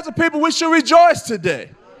 So we as a people, we should rejoice today.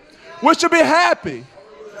 We should be happy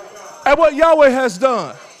at what Yahweh has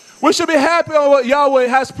done. We should be happy on what Yahweh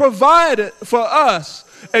has provided for us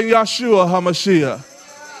in Yahshua HaMashiach.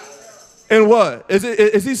 And what?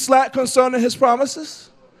 Is he slack concerning his promises?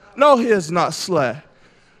 No, he is not slack.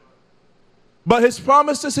 But his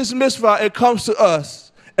promises, his mitzvah, it comes to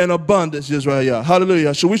us in abundance, YHWH.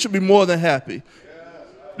 Hallelujah. So we should be more than happy.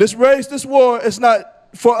 This race, this war is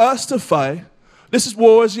not for us to fight. This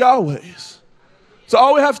war is Yahweh's. So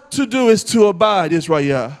all we have to do is to abide,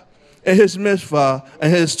 YHWH, in his mitzvah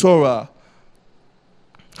and his Torah.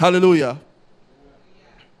 Hallelujah.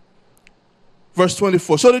 Verse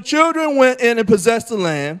 24. So the children went in and possessed the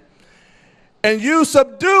land, and you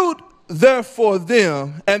subdued therefore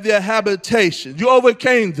them and their habitation. You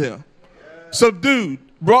overcame them, subdued,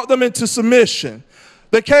 brought them into submission,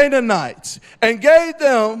 the Canaanites, and gave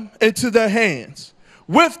them into their hands,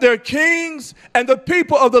 with their kings and the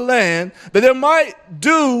people of the land, that they might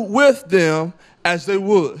do with them as they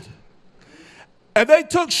would. And they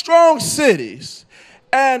took strong cities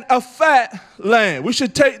and a fat land. We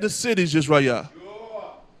should take the cities, YHWH,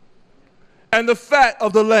 and the fat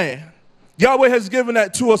of the land. Yahweh has given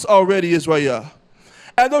that to us already, YHWH.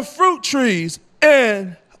 And the fruit trees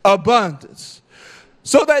in abundance,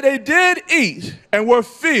 so that they did eat and were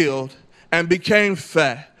filled and became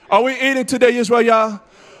fat. Are we eating today, YHWH,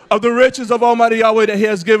 of the riches of Almighty Yahweh that he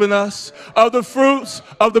has given us, of the fruits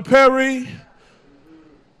of the peri?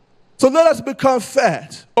 So let us become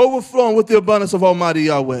fat, overflowing with the abundance of Almighty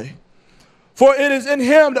Yahweh. For it is in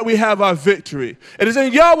him that we have our victory. It is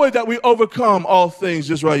in Yahweh that we overcome all things,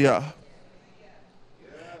 YHWH.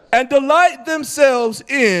 And delight themselves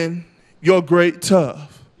in your great tov.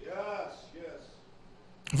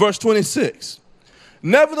 Verse 26.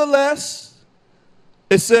 Nevertheless,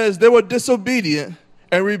 it says, they were disobedient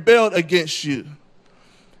and rebelled against you,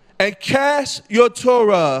 and cast your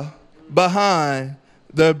Torah behind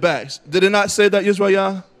their backs. Did it not say that,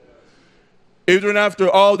 YHWH? Even after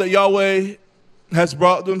all that Yahweh has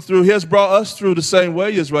brought them through, he has brought us through the same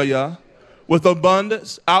way, YHWH, with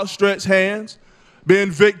abundance, outstretched hands,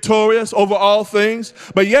 being victorious over all things.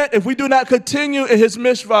 But yet, if we do not continue in his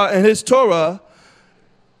mitzvah and his Torah,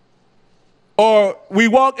 or we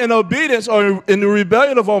walk in obedience or in the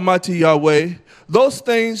rebellion of Almighty Yahweh, those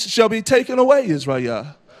things shall be taken away,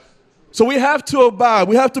 YHWH. So we have to abide.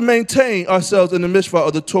 We have to maintain ourselves in the mitzvah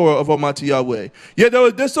of the Torah of Almighty Yahweh. Yet they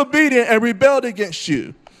were disobedient and rebelled against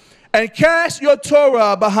you, and cast your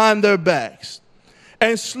Torah behind their backs,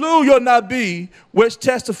 and slew your Nabi, which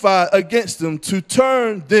testified against them, to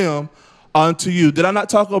turn them unto you. Did I not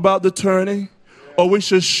talk about the turning? Or we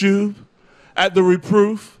should shew at the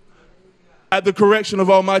reproof, at the correction of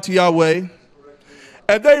Almighty Yahweh.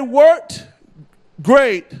 And they worked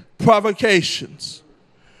great provocations.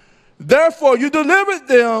 Therefore, you delivered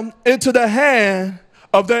them into the hand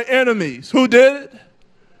of their enemies. Who did it?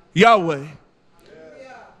 Yahweh.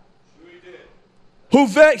 Who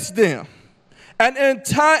vexed them. And in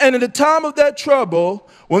the time of their trouble,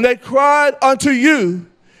 when they cried unto you,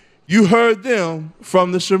 you heard them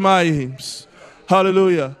from the Shemayims.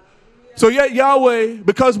 Hallelujah. So yet Yahweh,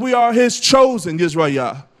 because we are his chosen,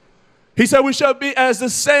 YHWH, He said we shall be as the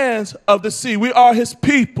sands of the sea. We are his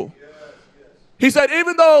people. He said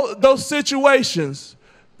even though those situations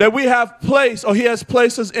that we have placed or he has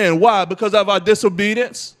placed us in, why? Because of our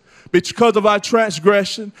disobedience, because of our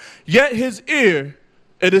transgression, yet his ear,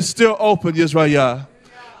 it is still open, YHWH.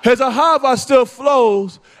 His ahava still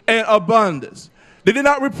flows in abundance. Did he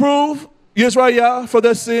not reprove YHWH for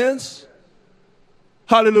their sins?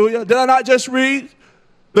 Hallelujah. Did I not just read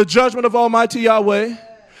the judgment of Almighty Yahweh?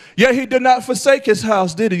 Yet he did not forsake his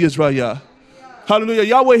house, did he, YHWH? Hallelujah.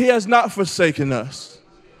 Yahweh, he has not forsaken us.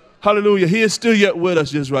 Hallelujah. He is still yet with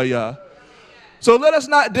us, YHWH. So let us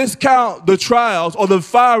not discount the trials or the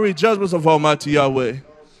fiery judgments of Almighty Yahweh.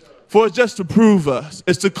 For it's just to prove us.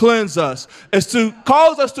 It's to cleanse us. It's to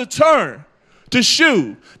cause us to turn, to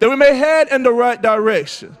shew, that we may head in the right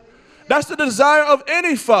direction. That's the desire of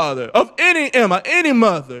any father, of any Emma, any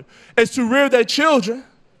mother, is to rear their children.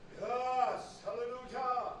 Yes.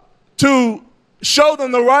 Hallelujah. To show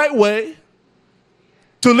them the right way,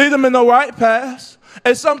 to lead them in the right path.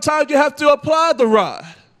 And sometimes you have to apply the rod.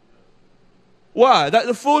 Why? That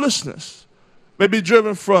the foolishness may be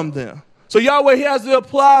driven from them. So Yahweh, he has to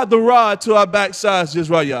apply the rod to our backsides,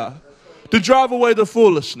 YHWH, to drive away the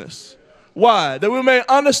foolishness. Why? That we may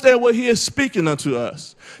understand what he is speaking unto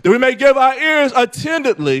us. That we may give our ears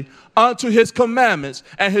attentively unto his commandments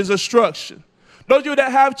and his instruction. Don't you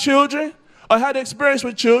that have children or had experience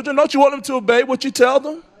with children, don't you want them to obey what you tell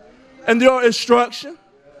them and your instruction?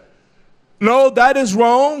 No, that is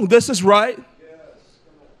wrong. This is right.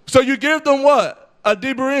 So you give them what? A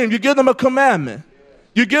diburim. You give them a commandment.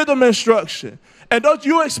 You give them instruction. And don't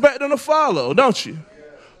you expect them to follow, don't you?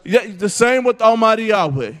 Yet the same with Almighty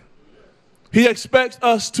Yahweh. He expects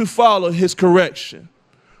us to follow his correction.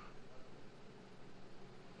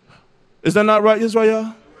 Is that not right,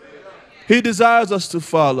 Israel? He desires us to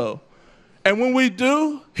follow. And when we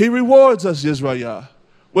do, he rewards us, Israel,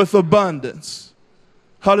 with abundance.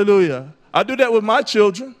 Hallelujah. I do that with my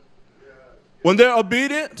children. When they're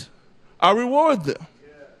obedient, I reward them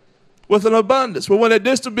with an abundance. But when they're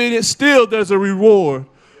disobedient, still there's a reward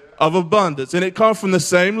of abundance. And it comes from the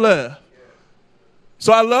same layer.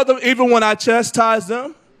 So I love them even when I chastise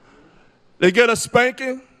them. They get a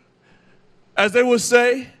spanking. As they would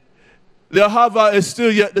say, the ahava is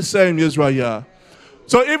still yet the same, YHWH.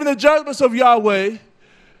 So even the judgments of Yahweh,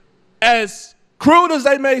 as crude as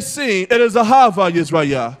they may seem, it is ahava,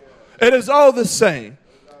 YHWH. It is all the same.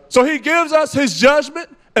 So he gives us his judgment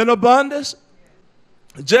in abundance,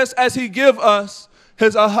 just as he gives us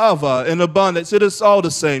his ahava in abundance. It is all the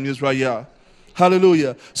same, YHWH.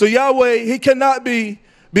 Hallelujah. So Yahweh, he cannot be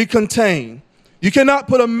contained. You cannot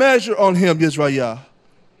put a measure on him, YHWH.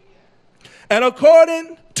 And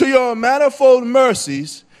according to your manifold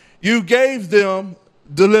mercies, you gave them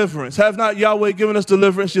deliverance. Have not Yahweh given us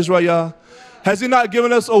deliverance, YHWH? Has he not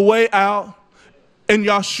given us a way out in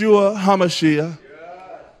Yahshua HaMashiach?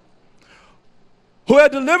 Who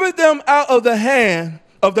had delivered them out of the hand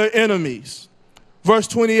of their enemies. Verse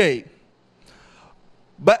 28.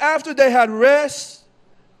 But after they had rest,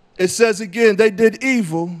 it says again, they did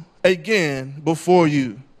evil again before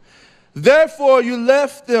you. Therefore you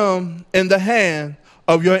left them in the hand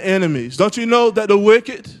of your enemies. Don't you know that the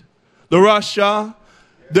wicked, the Rasha,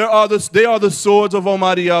 they are the swords of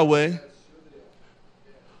Almighty Yahweh?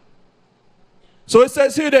 So it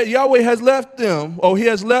says here that Yahweh has left them, or he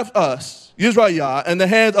has left us, YHWH, in the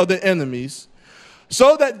hands of the enemies,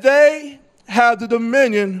 so that they have the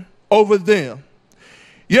dominion over them.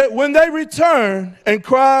 Yet when they returned and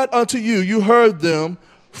cried unto you, you heard them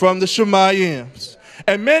from the Shemaims.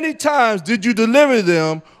 And many times did you deliver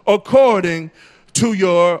them according to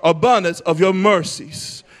your abundance of your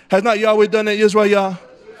mercies. Has not Yahweh done that, YHWH?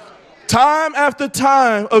 Time after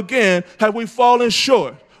time again have we fallen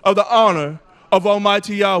short of the honor of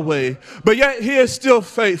Almighty Yahweh. But yet he is still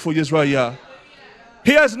faithful, YHWH.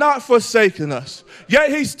 He has not forsaken us. Yet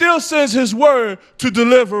he still sends his word to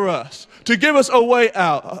deliver us, to give us a way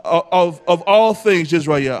out of all things,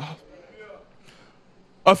 YHWH.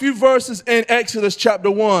 A few verses in Exodus chapter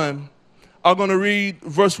 1. I'm going to read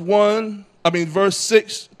verse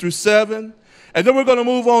 6 through 7. And then we're going to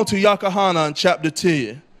move on to Yakahanan chapter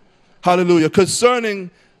 10. Hallelujah. Concerning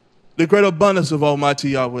the great abundance of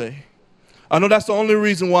Almighty Yahweh. I know that's the only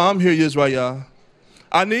reason why I'm here, YHWH.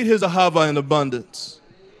 I need his ahava in abundance.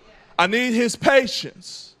 I need his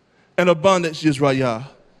patience in abundance, YHWH,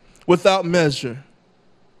 without measure.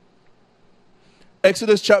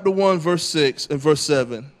 Exodus chapter 1, verse 6 and verse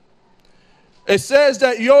 7. It says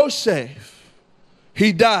that Yosef,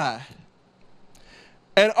 he died,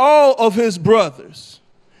 and all of his brothers,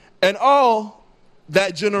 and all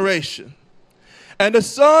that generation. And the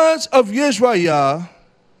sons of YHWH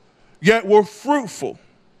yet were fruitful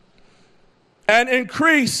and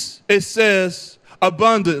increased, it says,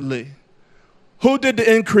 abundantly. Who did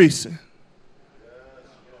the increasing?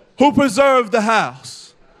 Who preserved the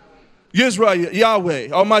house? YHWH, Yahweh,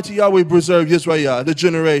 Almighty Yahweh preserved YHWH, the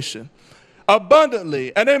generation,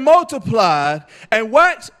 abundantly. And they multiplied and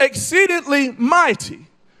waxed exceedingly mighty,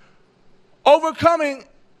 overcoming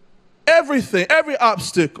everything, every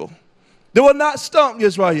obstacle. They will not stump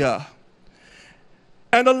YHWH.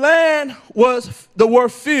 And the land were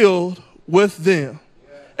filled with them.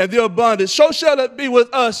 And the abundance. So shall it be with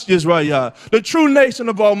us, YHWH, the true nation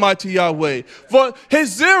of Almighty Yahweh. For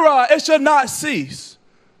his zerah, it shall not cease.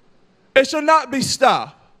 It shall not be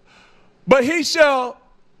stopped. But he shall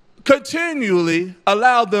continually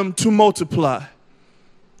allow them to multiply.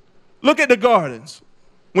 Look at the gardens.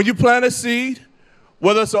 When you plant a seed,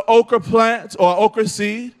 whether it's an okra plant or an okra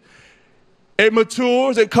seed, it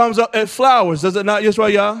matures, it comes up, it flowers, does it not,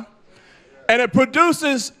 YHWH? And it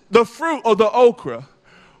produces the fruit of the okra.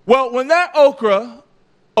 Well, when that okra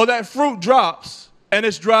or that fruit drops and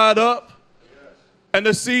it's dried up and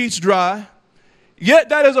the seeds dry, yet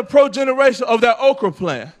that is a progeneration of that okra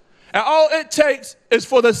plant. And all it takes is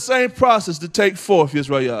for the same process to take forth,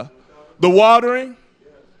 YHWH. The watering,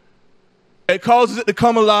 it causes it to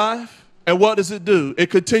come alive. And what does it do?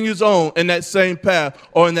 It continues on in that same path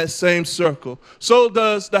or in that same circle. So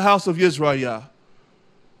does the house of YHWH.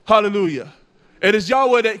 Hallelujah. It is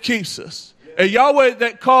Yahweh that keeps us. And Yahweh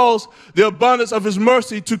that calls the abundance of his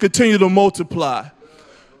mercy to continue to multiply.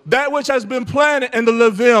 That which has been planted in the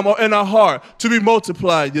Levim or in our heart to be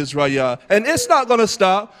multiplied, YHWH. And it's not going to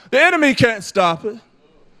stop. The enemy can't stop it.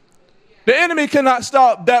 The enemy cannot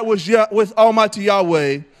stop that which Almighty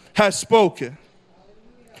Yahweh has spoken.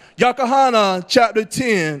 Zawkane chapter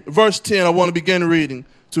 10, verse 10, I want to begin reading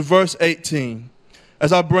to verse 18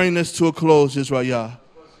 as I bring this to a close, YHWH.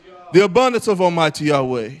 The abundance of Almighty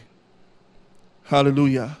Yahweh.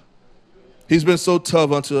 Hallelujah. He's been so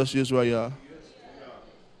tough unto us, YHWH.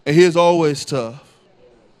 And he is always tough.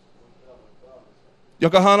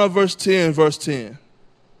 Zawkane verse 10, verse 10.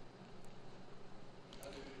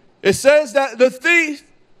 It says that the thief,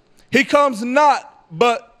 he comes not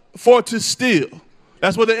but for to steal.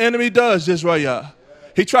 That's what the enemy does, YHWH.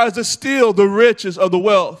 He tries to steal the riches of the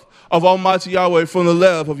wealth of Almighty Yahweh from the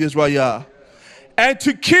love of YHWH. And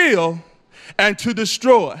to kill and to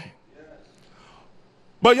destroy.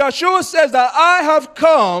 But Yeshua says that I have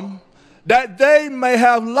come that they may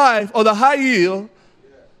have life, or the high yield,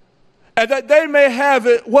 and that they may have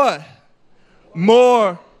it what?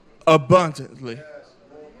 More abundantly.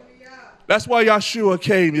 That's why Yeshua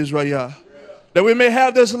came, YHWH. That we may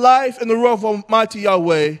have this life in the rough of Almighty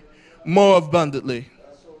Yahweh more abundantly.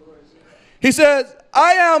 He says,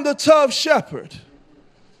 I am the tough shepherd.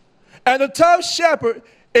 And the tough shepherd,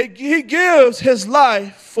 he gives his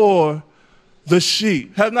life for the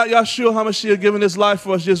sheep. Have not Yeshua HaMashiach given his life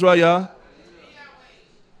for us, YHWH?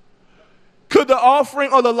 Could the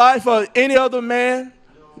offering or the life of any other man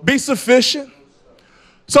be sufficient?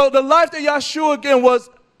 So the life that Yeshua gave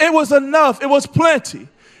it was enough. It was plenty.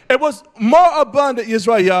 It was more abundant,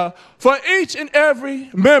 YHWH, for each and every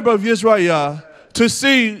member of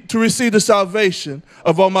YHWH to receive the salvation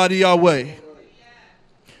of Almighty Yahweh.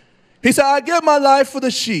 He said, I give my life for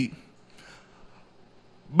the sheep.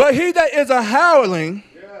 But he that is a hireling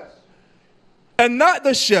and not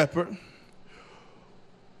the shepherd,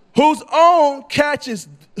 whose own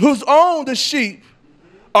the sheep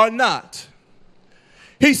are not.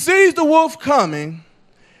 He sees the wolf coming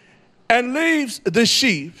and leaves the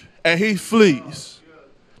sheep, and he flees.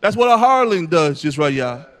 That's what a hireling does,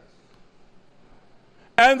 YHWH.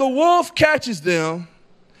 And the wolf catches them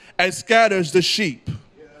and scatters the sheep.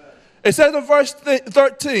 It says in verse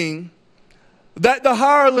 13 that the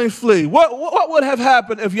hireling flee. What would have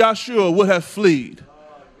happened if Yeshua would have fled?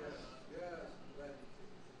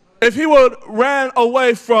 If he would ran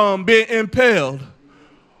away from being impaled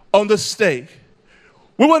on the stake,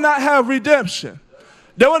 we would not have redemption.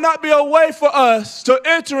 There will not be a way for us to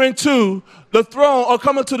enter into the throne or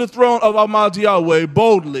come into the throne of Almighty Yahweh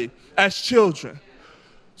boldly as children.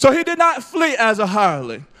 So he did not flee as a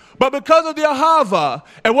hireling. But because of the Ahava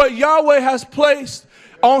and what Yahweh has placed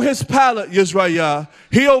on his palate, YHWH,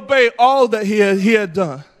 he obeyed all that he had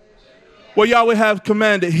done. What Yahweh have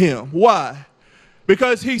commanded him. Why?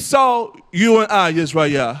 Because he saw you and I,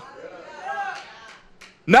 YHWH.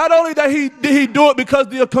 Not only did he do it because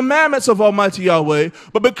of the commandments of Almighty Yahweh,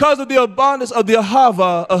 but because of the abundance of the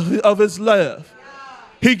Ahava of his love.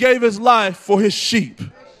 He gave his life for his sheep.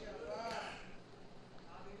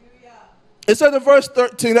 It says in verse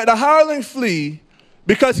 13 that the hireling flee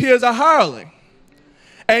because he is a hireling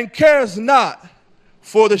and cares not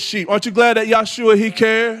for the sheep. Aren't you glad that Yahshua, he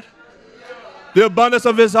cared? The abundance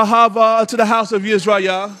of his ahava to the house of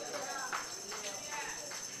YHWH.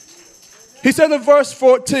 He said in verse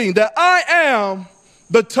 14 that I am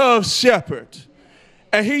the tough shepherd.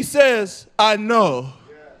 And he says, I know.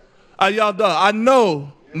 I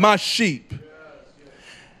know my sheep.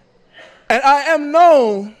 And I am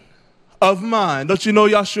known of mine. Don't you know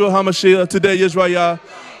Yahshua HaMashiach today, YHWH?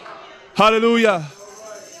 Hallelujah.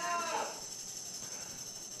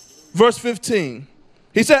 Verse 15.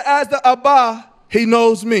 He said, as the Abba, he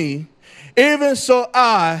knows me, even so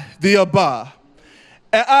I, the Abba.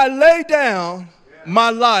 And I lay down my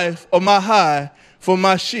life or my high for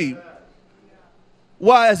my sheep.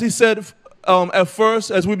 Why? As he said at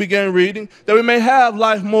first, as we began reading, that we may have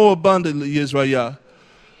life more abundantly, YHWH.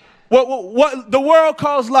 What the world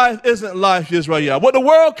calls life isn't life, YHWH. What the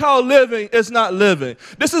world calls living is not living.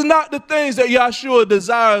 This is not the things that Yahshua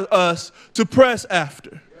desires us to press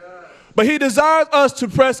after. But he desires us to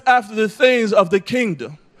press after the things of the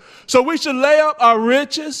kingdom. So we should lay up our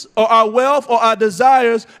riches or our wealth or our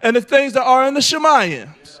desires and the things that are in the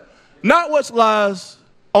Shemaims, not what lies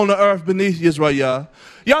on the earth beneath YHWH.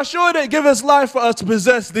 Yahshua didn't give his life for us to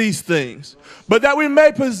possess these things, but that we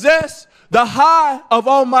may possess the high of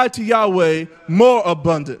Almighty Yahweh more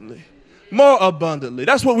abundantly. More abundantly.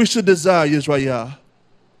 That's what we should desire, YHWH.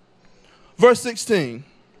 Verse 16.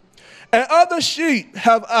 And other sheep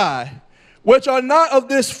have I, which are not of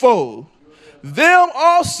this fold. Them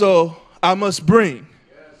also I must bring.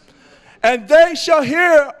 And they shall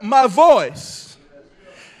hear my voice.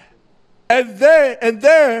 And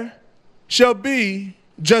there shall be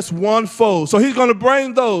just one fold. So he's going to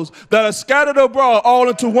bring those that are scattered abroad all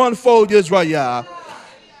into one fold, YHWH.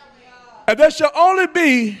 And there shall only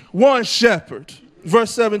be one shepherd.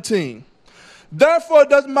 Verse 17. Therefore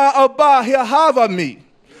does my Abba Yahweh me,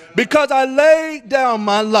 because I laid down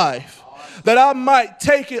my life, that I might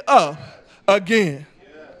take it up again.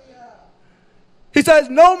 He says,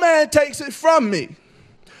 no man takes it from me,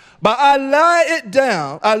 but I lay it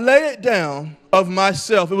down of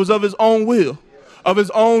myself. It was of his own will, of his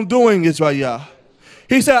own doing, YHWH.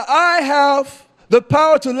 He said, I have the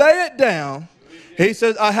power to lay it down. He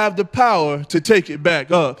says, I have the power to take it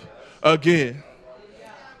back up again.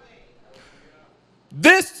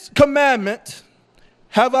 This commandment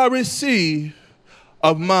have I received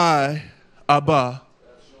of my Abba.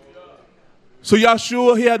 So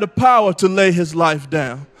Yahshua, he had the power to lay his life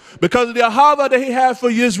down. Because of the ahava that he had for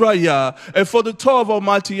YHWH and for the Torah of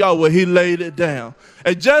Almighty Yahweh, he laid it down.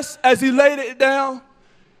 And just as he laid it down,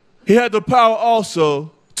 he had the power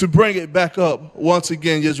also to bring it back up once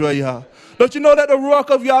again, YHWH. Don't you know that the Ruach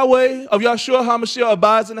of Yahweh, of Yahshua HaMashiach,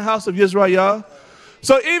 abides in the house of YHWH?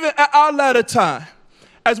 So even at our latter time,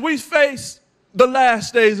 as we face the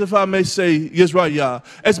last days, if I may say, YHWH,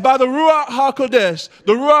 it's by the Ruach HaKodesh,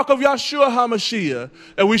 the Ruach of Yahshua HaMashiach,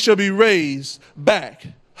 that we shall be raised back.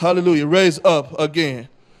 Hallelujah, raised up again.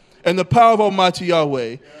 And the power of Almighty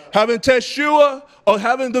Yahweh, having Teshua, or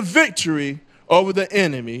having the victory over the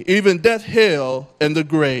enemy, even death, hell, and the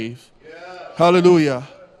grave. Hallelujah.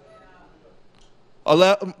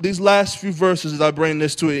 These last few verses, as I bring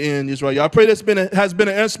this to an end, YHWH, I pray this has been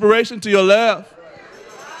an inspiration to your life.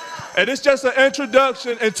 And it's just an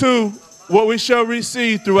introduction into what we shall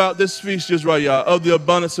receive throughout this feast, YHWH, of the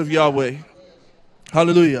abundance of Yahweh.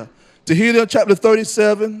 Hallelujah. Tehillim chapter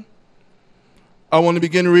 37, I want to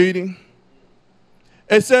begin reading.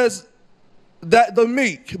 It says that the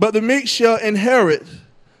meek shall inherit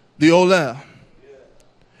the olam,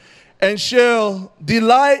 and shall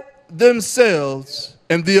delight themselves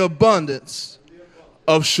in the abundance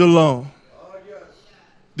of shalom.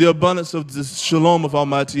 The abundance of the shalom of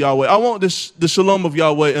Almighty Yahweh. I want the shalom of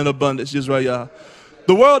Yahweh in abundance, YHWH.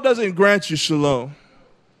 The world doesn't grant you shalom.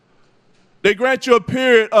 They grant you a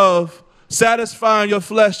period of satisfying your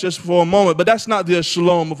flesh just for a moment, but that's not the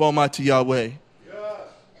shalom of Almighty Yahweh.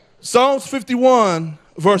 Psalms 51,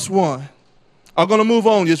 verse 1. I'm going to move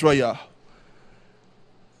on, YHWH.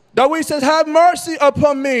 David says, have mercy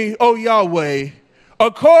upon me, O Yahweh,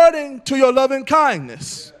 according to your loving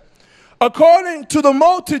kindness, according to the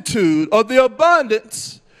multitude of the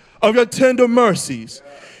abundance of your tender mercies.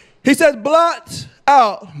 He says, blot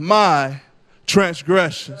out my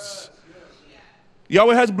transgressions.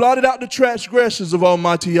 Yahweh has blotted out the transgressions of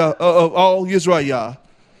Almighty of all YHWH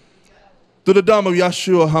through the dome of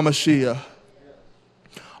Yahshua HaMashiach.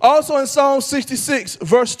 Also in Psalm 66,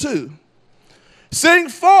 verse 2, sing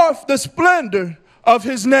forth the splendor of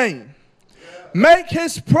his name. Make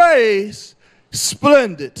his praise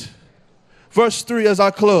splendid. Verse 3 as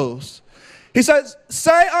I close. He says,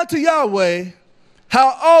 say unto Yahweh, how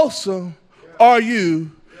awesome are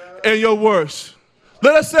you in your works.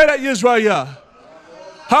 Let us say that, YHWH.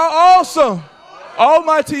 How awesome,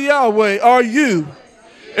 Almighty Yahweh, are you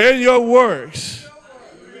in your works.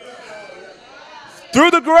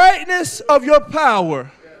 Through the greatness of your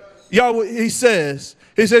power, Yahweh, he says,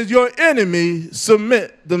 your enemies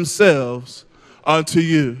submit themselves unto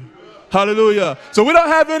you. Hallelujah. So we don't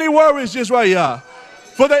have any worries, YHWH.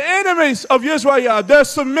 For the enemies of YHWH, they're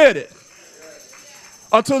submitted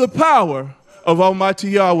unto the power of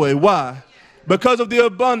Almighty Yahweh. Why? Because of the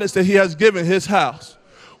abundance that he has given his house.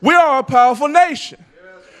 We are a powerful nation.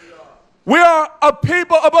 We are a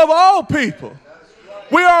people above all people.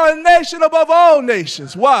 We are a nation above all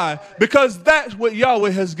nations. Why? Because that's what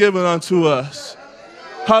Yahweh has given unto us.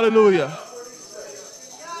 Hallelujah.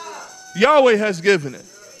 Yahweh has given it.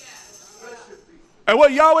 And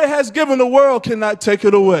what Yahweh has given, the world cannot take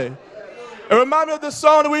it away. It reminds me of the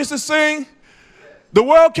song that we used to sing. The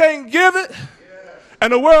world can't give it,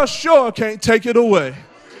 and the world sure can't take it away.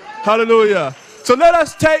 Hallelujah. So let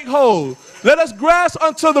us take hold. Let us grasp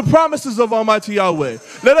unto the promises of Almighty Yahweh.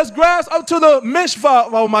 Let us grasp unto the mishvah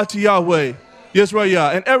of Almighty Yahweh.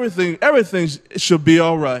 YHWH. And everything should be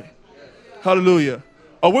all right. Hallelujah.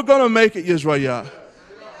 Or we're going to make it, YHWH.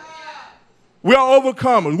 We are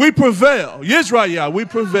overcomers. We prevail. YHWH, we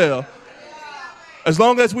prevail. As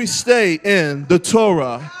long as we stay in the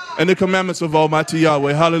Torah and the commandments of Almighty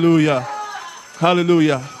Yahweh. Hallelujah.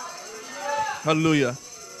 Hallelujah. Hallelujah.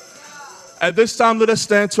 At this time, let us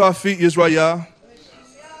stand to our feet, YHWH.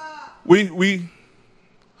 We,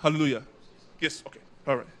 hallelujah. Yes, okay,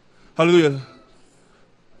 all right. Hallelujah.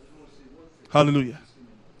 Hallelujah.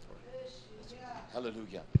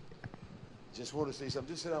 Hallelujah. Just want to say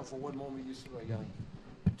something. Just sit down for one moment, YHWH.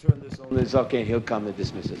 Turn this on. Zawkane, he'll come and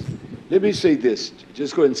dismiss us. Let me say this.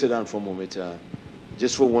 Just go ahead and sit down for a moment.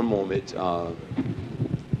 Just for one moment.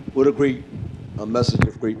 What a great message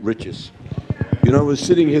of great riches. You know, I was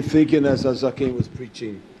sitting here thinking as Zawkane was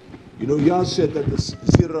preaching, you know, Yah said that the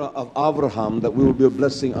zirah of Abraham, that we will be a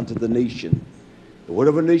blessing unto the nation.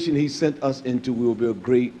 Whatever nation he sent us into, we will be a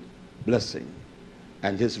great blessing.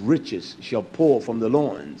 And his riches shall pour from the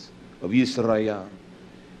loins of YHWH.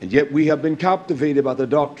 And yet we have been captivated by the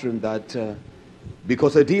doctrine that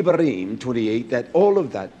because of Devarim 28, that all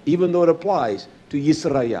of that, even though it applies to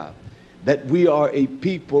YHWH, that we are a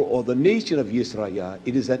people, or the nation of YHWH,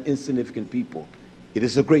 it is an insignificant people. It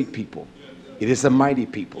is a great people. It is a mighty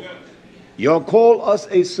people. You call us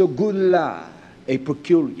a Segula, a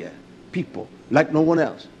peculiar people, like no one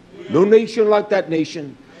else. No nation like that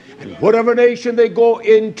nation. And whatever nation they go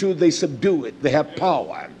into, they subdue it. They have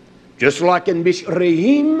power. Just like in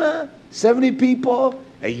Mishraim, 70 people,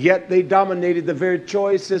 and yet they dominated the very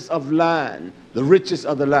choicest of land, the richest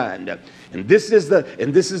of the land. And this is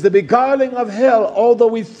the beguiling of hell. Although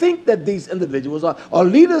we think that these individuals are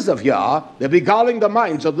leaders of Yah, they're beguiling the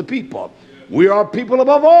minds of the people. We are people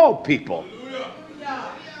above all people.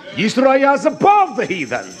 YHWH is above the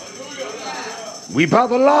heathen. We bow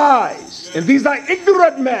the lies. And these are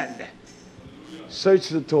ignorant men. Search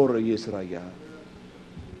the Torah, YHWH.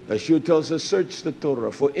 Yeshua tells us, search the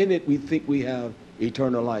Torah, for in it we think we have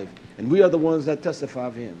eternal life. And we are the ones that testify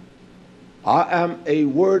of him. I am a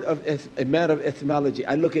man of etymology.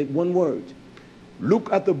 I look at one word.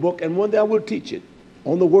 Look at the book, and one day I will teach it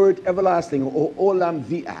on the word everlasting, or olam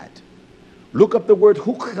vi'at. Look up the word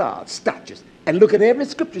hukra, statutes, and look at every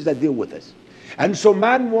scriptures that deal with us. And so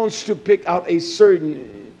man wants to pick out a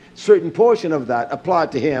certain portion of that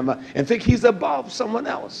applied to him and think he's above someone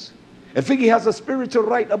else. And think he has a spiritual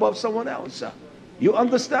right above someone else. You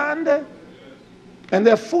understand? And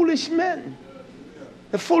they're foolish men.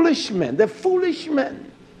 They're foolish men. They're foolish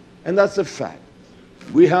men. And that's a fact.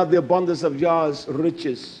 We have the abundance of Yah's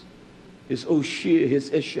riches, his Oshir, his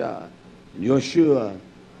Isha, Yeshua,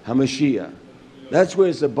 HaMashiach. That's where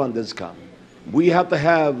his abundance comes. We have to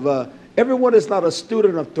have, everyone is not a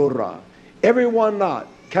student of Torah. Everyone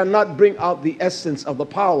cannot bring out the essence of the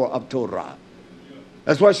power of Torah.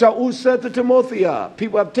 That's why Shaul said to Timothy,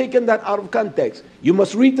 people have taken that out of context. You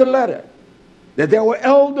must read the letter, that there were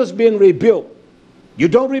elders being rebuked. You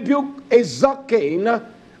don't rebuke a Zawkane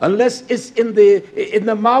unless it's in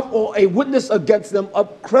the mouth or a witness against them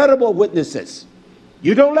of credible witnesses.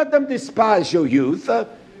 You don't let them despise your youth.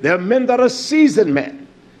 There are men that are seasoned men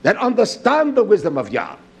that understand the wisdom of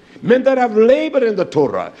Yah. Men that have labored in the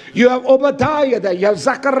Torah. You have Obadiah there. You have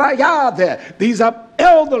Zechariah there. These are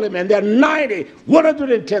elderly men. They're 90,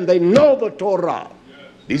 110. They know the Torah.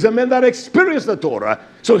 These are men that experience the Torah.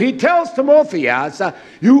 So he tells Timothy, use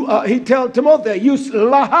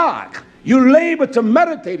lahak, You labor to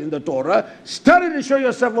meditate in the Torah, study to show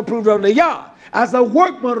yourself approved unto Yah, as a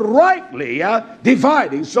workman rightly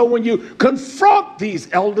dividing. So when you confront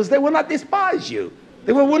these elders, they will not despise you.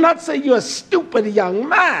 They will not say you're a stupid young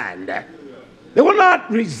man. They will not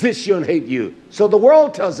resist you and hate you. So the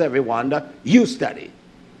world tells everyone, you study.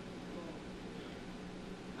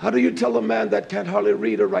 How do you tell a man that can't hardly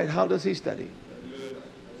read or write, how does he study?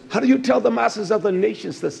 How do you tell the masses of the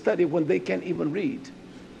nations to study when they can't even read?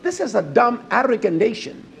 This is a dumb, arrogant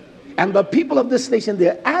nation. And the people of this nation,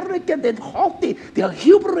 they're arrogant and haughty. They're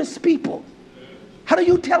hubris people. How do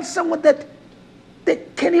you tell someone that they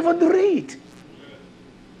can't even read?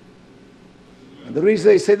 And the reason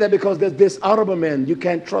they say that because they're dishonorable men, you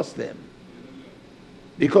can't trust them.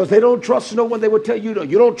 Because they don't trust no one, they will tell you, no,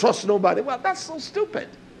 you don't trust nobody. Well, that's so stupid.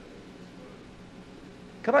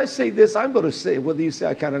 Can I say this? I'm going to say it, whether you say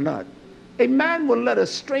I can or not. A man will let a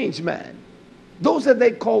strange man, those that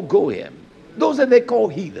they call goyim, those that they call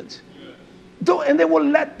heathens, and they will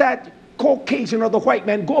let that Caucasian or the white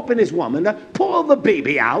man go up in his woman, pull the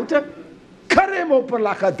baby out, cut him open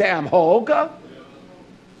like a damn hog.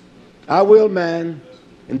 I will, man.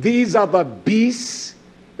 And these are the beasts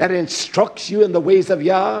that instructs you in the ways of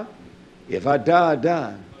Yah. If I die, I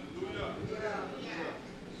die.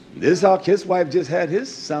 This his wife just had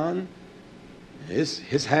his son,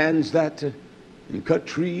 his hands that and cut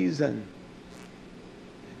trees and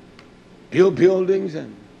build buildings,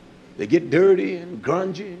 and they get dirty and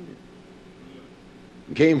grungy.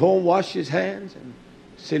 And came home, washed his hands, and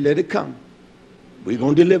said, let it come. We're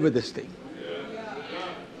going to deliver this thing.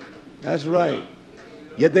 That's right.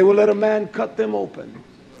 Yet they will let a man cut them open.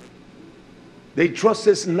 They trust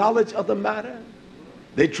his knowledge of the matter.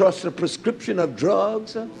 They trust the prescription of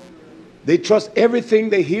drugs. They trust everything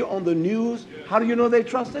they hear on the news. How do you know they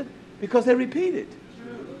trust it? Because they repeat it.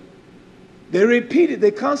 They repeat it.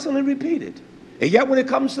 They constantly repeat it. And yet when it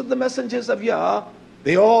comes to the messengers of Yah,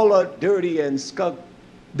 they all are dirty and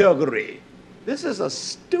skullduggery. This is a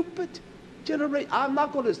stupid generation. I'm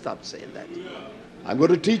not going to stop saying that. I'm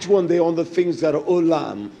going to teach one day on the things that are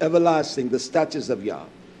olam, everlasting, the statutes of Yah.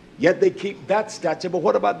 Yet they keep that statute. But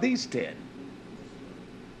what about these 10?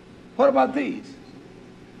 What about these?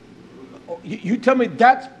 You tell me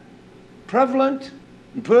that's prevalent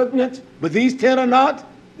and pertinent, but these 10 are not?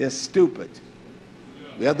 They're stupid.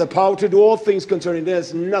 We have the power to do all things concerning.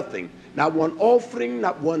 There's nothing. Not one offering,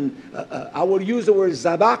 not one, I will use the word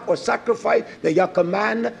zabak or sacrifice that Yah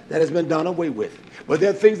command that has been done away with. But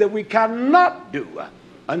there are things that we cannot do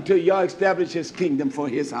until Yah establishes his kingdom for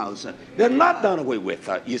his house. They're not done away with,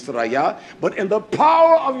 Yisrael, but in the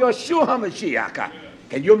power of YHWH HaMashiach.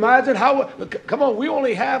 Can you imagine how, come on, we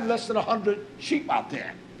only have less than 100 sheep out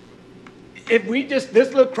there. If we just,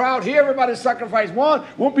 this little crowd here, everybody sacrifice one,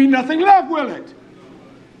 won't be nothing left, will it?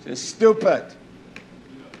 It's stupid.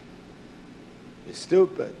 It's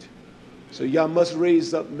stupid. So Yah must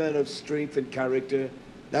raise up men of strength and character.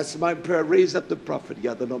 That's my prayer. Raise up the prophet,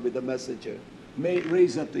 Yah, the Nabi, the messenger. May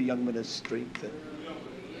raise up the young men of strength.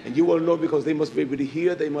 And you will know, because they must be able to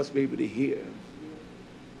hear, they must be able to hear.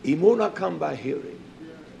 Emunah come by hearing.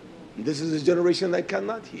 And this is a generation that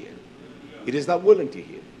cannot hear. It is not willing to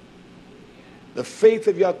hear. The faith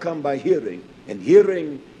of Yah come by hearing. And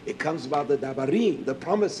hearing, it comes by the dabarim, the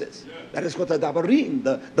promises. That is what the dabarim,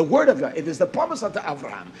 the word of Yah. It is the promise unto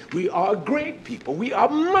Abraham. We are a great people. We are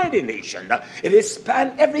a mighty nation. It is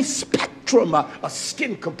span every spectrum of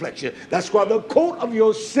skin complexion. That's why the coat of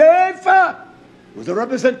Yosef was a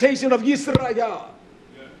representation of Yisrael.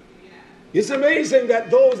 It's amazing that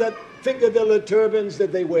those that think of the little turbans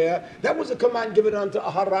that they wear, that was a command given unto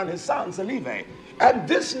Aharon, his sons, and Levi. And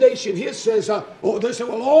this nation here says, they say,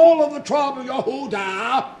 well, all of the tribe of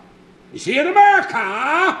Yehudah, you see in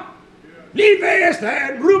America, Levi is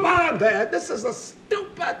there, and Reuben there. This is a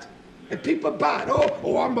stupid, and people buy it.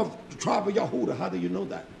 Oh, I'm of the tribe of Yehudah. How do you know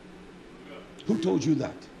that? Who told you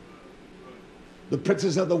that? The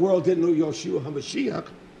princes of the world didn't know YHWH HaMashiach.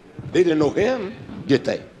 They didn't know him, did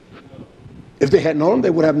they? If they had known him,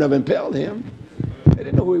 they would have never impelled him. They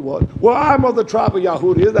didn't know who he was. Well, I'm of the tribe of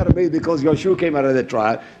Yehudah. Isn't that amazing? Because YHWH came out of that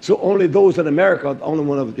tribe. So only those in America are the only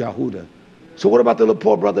one of Yehudah. So what about the little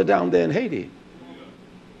poor brother down there in Haiti?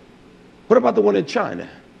 What about the one in China?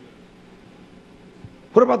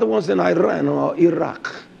 What about the ones in Iran or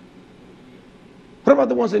Iraq? What about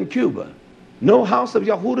the ones in Cuba? No house of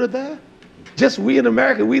Yehudah there? Just we in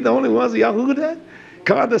America, we the only ones of Yehudah?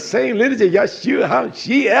 Come out the same lineage of YHWH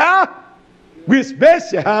HaMashiach. We're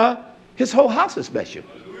special, huh? His whole house is special.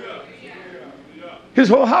 His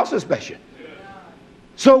whole house is special.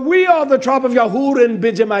 So we are the tribe of Yahudah and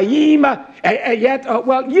Benjamin, and yet,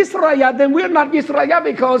 well, Yisrael, then we're not Yisrael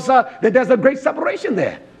because there's a great separation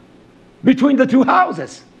there between the two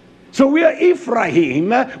houses. So we are Ephraim,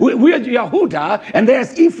 we are Yahudah, and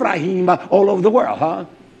there's Ephraim all over the world, huh?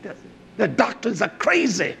 The doctrines are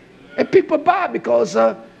crazy. And people buy because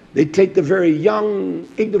they take the very young,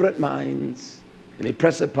 ignorant minds and they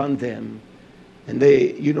press upon them. And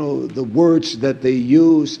they, you know, the words that they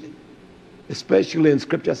use, especially in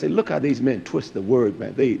Scripture, I say, look how these men twist the word,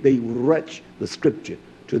 man. They wretch the Scripture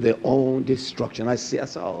to their own destruction. I say,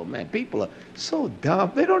 oh, man, people are so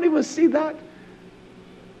dumb. They don't even see that.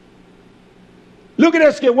 Look at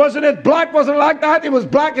their skin. Wasn't it black? Wasn't it like that? It was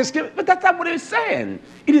black and skin. But that's not what it's saying.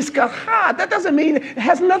 It is kahad. That doesn't mean, it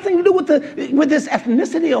has nothing to do with this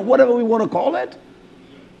ethnicity or whatever we want to call it.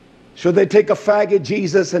 Should they take a faggot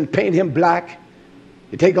Jesus and paint him black?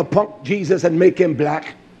 You take a punk Jesus and make him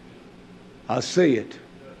black? I'll say it.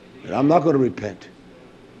 And I'm not going to repent.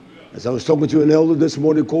 As I was talking to an elder this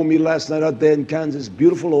morning, called me last night out there in Kansas,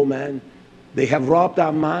 beautiful old man. They have robbed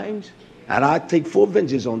our minds, and I take full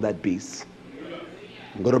vengeance on that beast.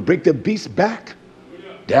 I'm going to break the beast back.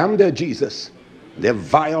 Damn their Jesus, their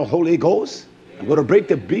vile Holy Ghost. I'm going to break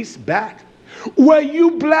the beast back. Where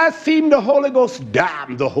you blaspheme the Holy Ghost,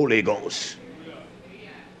 damn the Holy Ghost.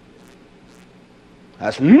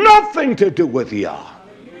 Has nothing to do with Yah.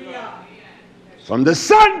 From the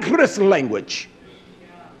Sanskrit language,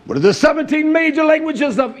 one of the 17 major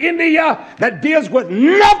languages of India that deals with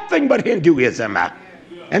nothing but Hinduism.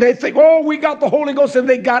 And they think, oh, we got the Holy Ghost, and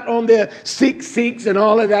they got on their Sikhs and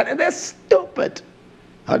all of that. And they're stupid.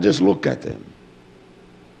 I just look at them.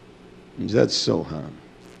 Is that so, huh?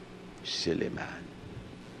 Silly man.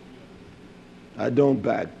 I don't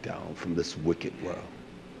back down from this wicked world.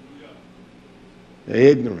 They're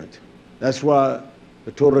ignorant. That's why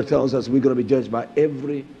the Torah tells us we're going to be judged by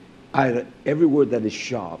every word that is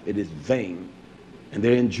sharp. It is vain. And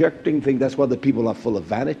they're injecting things. That's why the people are full of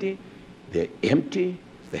vanity. They're empty.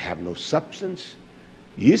 They have no substance.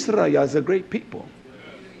 Yisrael is a great people.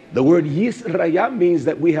 The word Yisrael means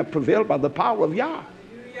that we have prevailed by the power of Yah.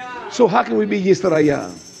 So how can we be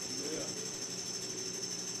Yisrael?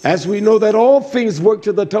 As we know that all things work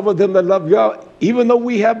to the top of them that love Yah, even though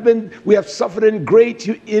we have suffered in great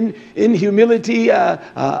in humility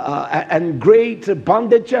and great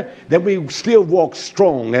bondage, then we still walk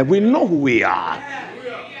strong, and we know who we are.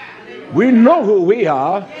 We know who we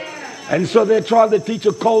are. And so they're trying to teach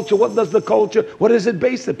a culture. What does the culture, what is it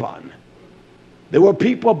based upon? There were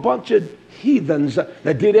people, a bunch of heathens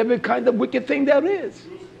that did every kind of wicked thing there is.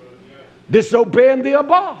 Disobeying the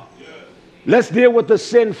Abba. Let's deal with the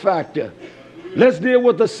sin factor. Let's deal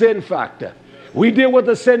with the sin factor. We deal with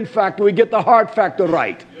the sin factor, we get the heart factor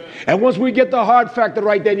right. And once we get the heart factor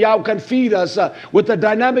right, then Yah can feed us with the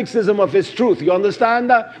dynamicism of His truth. You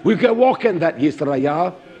understand? We can walk in that,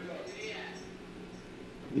 Yisrael.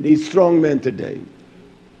 We need strong men today.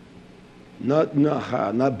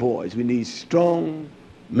 Not boys. We need strong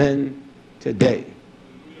men today.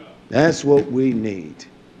 That's what we need.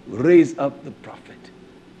 Raise up the prophet,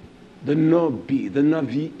 the Nabi, the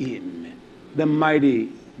Navi'im, the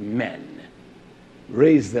mighty men.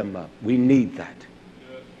 Raise them up. We need that.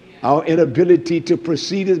 Our inability to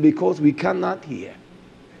proceed is because we cannot hear.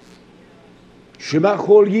 Shema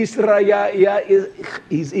Chol Yisrael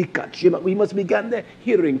is ikat. We must begin there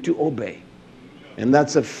hearing to obey. And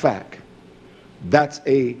that's a fact. That's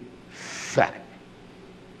a fact.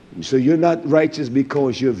 So you're not righteous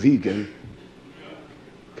because you're vegan.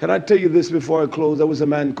 Can I tell you this before I close? There was a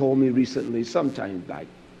man called me recently, sometime back.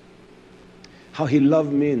 How he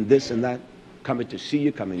loved me and this and that. Coming to see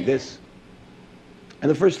you, coming this. And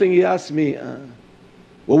the first thing he asked me,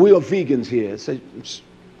 well, we are vegans here. I said,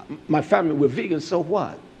 my family, we're vegans, so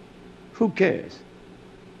what? Who cares?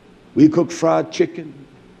 We cook fried chicken,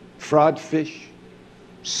 fried fish,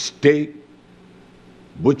 steak,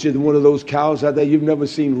 butchered one of those cows out there. You've never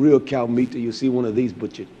seen real cow meat till you see one of these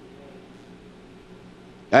butchered.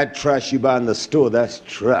 That trash you buy in the store, that's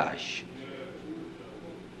trash.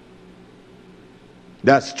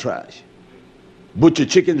 That's trash. Butcher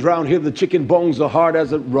chickens around here, the chicken bones are hard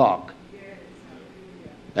as a rock.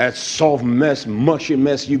 That soft mess, mushy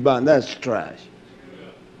mess you buy, that's trash.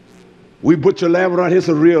 We butcher lamb around here, it's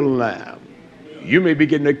a real lamb. You may be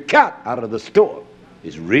getting a cat out of the store.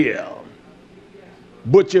 It's real.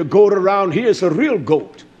 Butcher goat around here, it's a real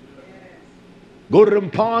goat. Go to them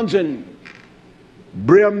ponds and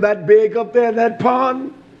brim that big up there in that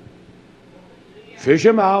pond. Fish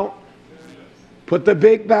them out. Put the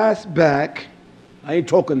big bass back. I ain't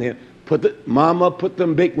talking here. Put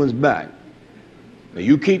them big ones back. Now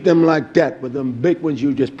you keep them like that, but them big ones,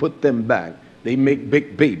 you just put them back. They make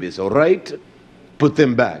big babies, all right? Put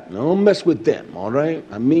them back. Now, don't mess with them, all right?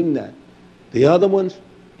 I mean that. The other ones,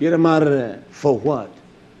 get them out of there. For what?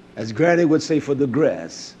 As Granny would say, for the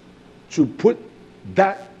grass. To put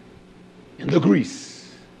that in the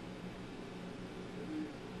grease.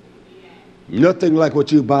 Nothing like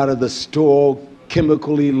what you buy at the store,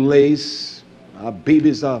 chemically laced. Our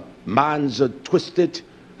babies, our minds are twisted.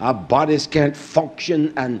 Our bodies can't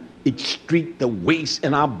function and excrete the waste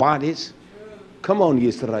in our bodies. Come on,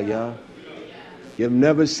 YHWH. You've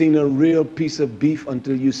never seen a real piece of beef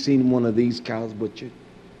until you've seen one of these cows butchered.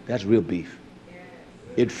 That's real beef.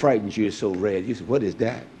 It frightens you, it's so red. You say, what is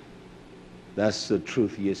that? That's the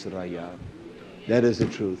truth, YHWH. That is the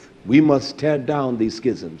truth. We must tear down these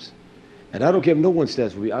schisms. And I don't care if no one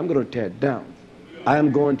says we, I'm going to tear it down. I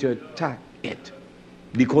am going to attack it.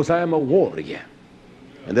 Because I am a warrior.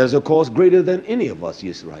 And there's a cause greater than any of us,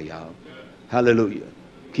 YHWH. Hallelujah.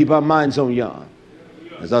 Keep our minds on Yah.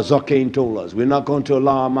 As our Zawkane told us, we're not going to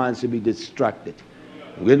allow our minds to be distracted.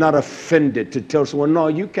 We're not offended to tell someone, no,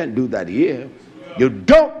 you can't do that here. You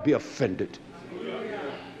don't be offended.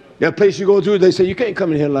 There are places you go to, they say, you can't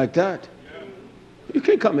come in here like that. You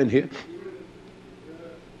can't come in here.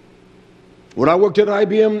 When I worked at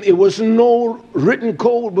IBM, it was no written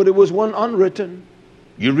code, but it was one unwritten.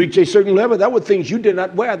 You reach a certain level, there were things you did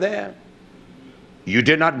not wear there. You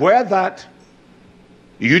did not wear that.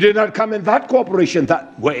 You did not come in that corporation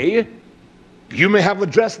that way. You may have a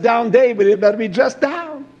dress down day, but it better be dressed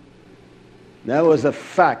down. That was a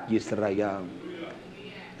fact, YHWH.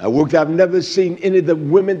 I've never seen any of the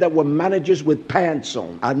women that were managers with pants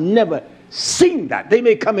on. I've never seen that. They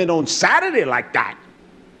may come in on Saturday like that,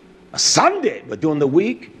 a Sunday, but during the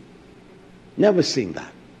week, never seen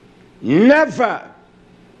that. Never.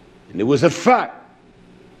 And it was a fact.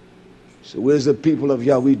 So where's the people of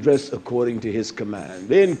Yah? We dress according to his command.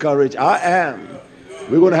 They encourage, I am.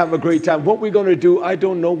 We're going to have a great time. What we're going to do, I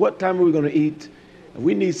don't know. What time are we going to eat?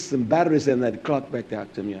 We need some batteries in that clock back there.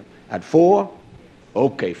 At 4?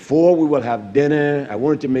 Okay, 4 we will have dinner. I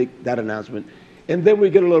wanted to make that announcement. And then we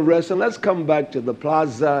get a little rest. And let's come back to the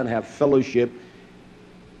plaza and have fellowship.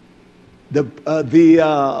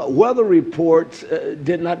 The weather report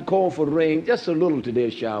did not call for rain, just a little today,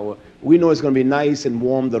 a shower. We know it's going to be nice and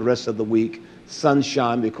warm the rest of the week,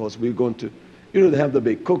 sunshine, because we're going to, have the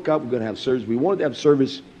big cookout. We're going to have service. We wanted to have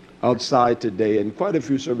service outside today, and quite a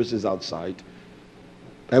few services outside.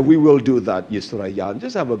 And we will do that, YHWH.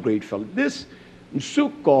 Just have a great fellowship. This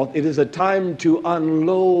Sukkot, it is a time to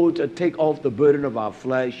unload, to take off the burden of our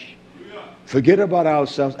flesh, forget about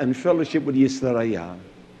ourselves, and fellowship with YHWH.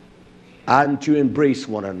 And to embrace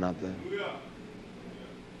one another.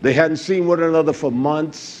 They hadn't seen one another for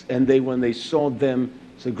months, and when they saw them,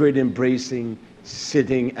 it's a great embracing,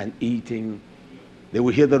 sitting and eating. They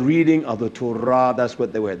would hear the reading of the Torah. That's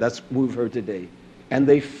what they were. That's what we've heard today. And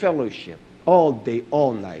they fellowship all day,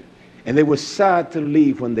 all night. And they were sad to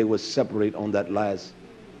leave when they were separate on that last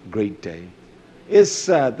great day. It's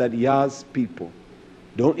sad that Yah's people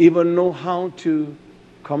don't even know how to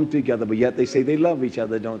come together, but yet they say they love each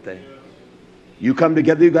other, don't they? You come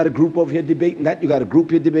together, you got a group over here debating that, you got a group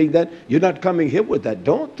here debating that. You're not coming here with that.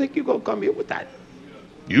 Don't think you're going to come here with that.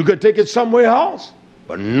 You could take it somewhere else,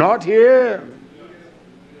 but not here.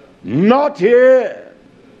 Not here.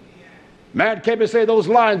 Man came and say those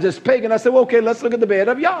lines is pagan. I said, well, okay, let's look at the bed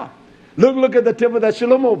of Yah. Look at the tip of that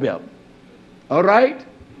Shalom. All right?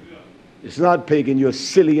 It's not pagan. You're a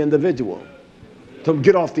silly individual. So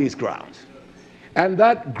get off these grounds. And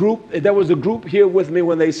that group, there was a group here with me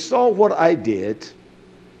when they saw what I did.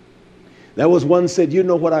 There was one said, you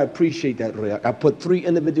know what, I appreciate that, Roy. I put 3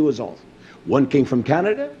 individuals on. One came from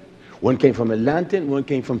Canada, one came from Atlanta, and one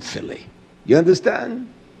came from Philly. You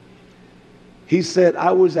understand? He said,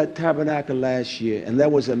 I was at Tabernacle last year, and there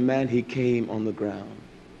was a man, he came on the ground.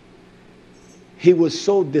 He was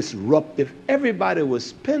so disruptive. Everybody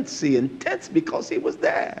was pensy and tense because he was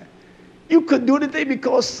there. You couldn't do anything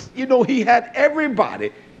because, he had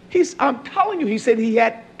everybody. I'm telling you, he said he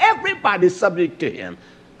had everybody subject to him.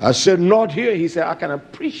 I said, not here. He said, I can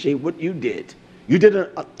appreciate what you did. You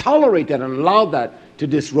didn't tolerate that and allow that to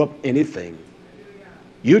disrupt anything.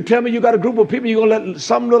 You tell me you got a group of people, you're going to let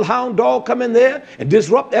some little hound dog come in there and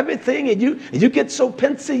disrupt everything, and you get so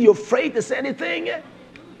pensy, you're afraid to say anything?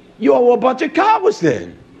 You are a bunch of cowards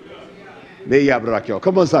then. May Yabrak y'all.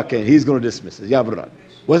 Come on, Zawkane. He's going to dismiss us. Yabrak.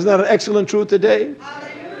 Wasn't that an excellent truth today?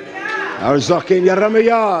 Hallelujah. Our Zawkane,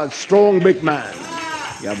 YarahmeYah, strong big man.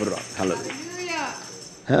 Yabrak. Hallelujah.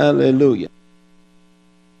 Hallelujah.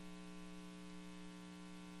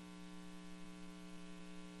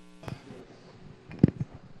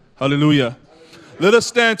 Hallelujah. Let us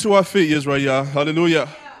stand to our feet, YHWH. Hallelujah.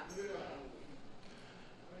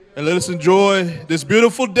 And let us enjoy this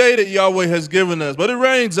beautiful day that Yahweh has given us. But it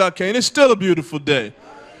rains, Zawkane. It's still a beautiful day.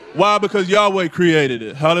 Why? Because Yahweh created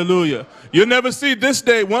it. Hallelujah. You'll never see this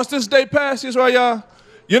day. Once this day passes, YHWH,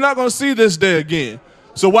 you're not going to see this day again.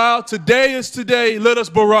 So while today is today, let us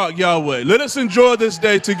barak Yahweh. Let us enjoy this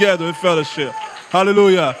day together in fellowship.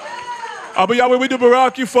 Hallelujah. But Yahweh, we do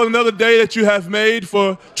barak you for another day that you have made,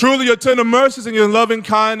 for truly your tender mercies and your loving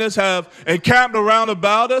kindness have encamped around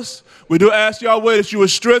about us. We do ask, Yahweh, that you would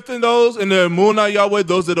strengthen those in their emunah, Yahweh,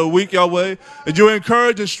 those that are weak, Yahweh, that you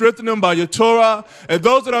encourage and strengthen them by your Torah, and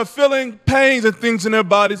those that are feeling pains and things in their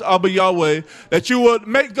bodies, Abba Yahweh, that you would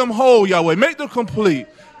make them whole, Yahweh, make them complete,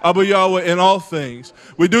 Abba Yahweh, in all things.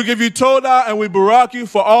 We do give you Todah, and we barak you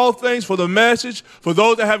for all things, for the message, for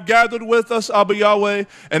those that have gathered with us, Abba Yahweh,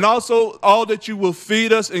 and also all that you will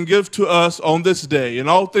feed us and give to us on this day. In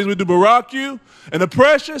all things we do barak you. In the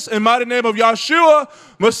precious and mighty name of Yahshua,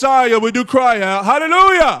 Messiah, we do cry out,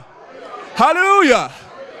 hallelujah, hallelujah,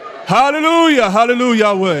 hallelujah, hallelujah,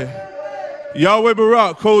 Yahweh. Yahweh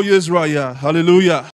barak, Kol YHWH, hallelujah.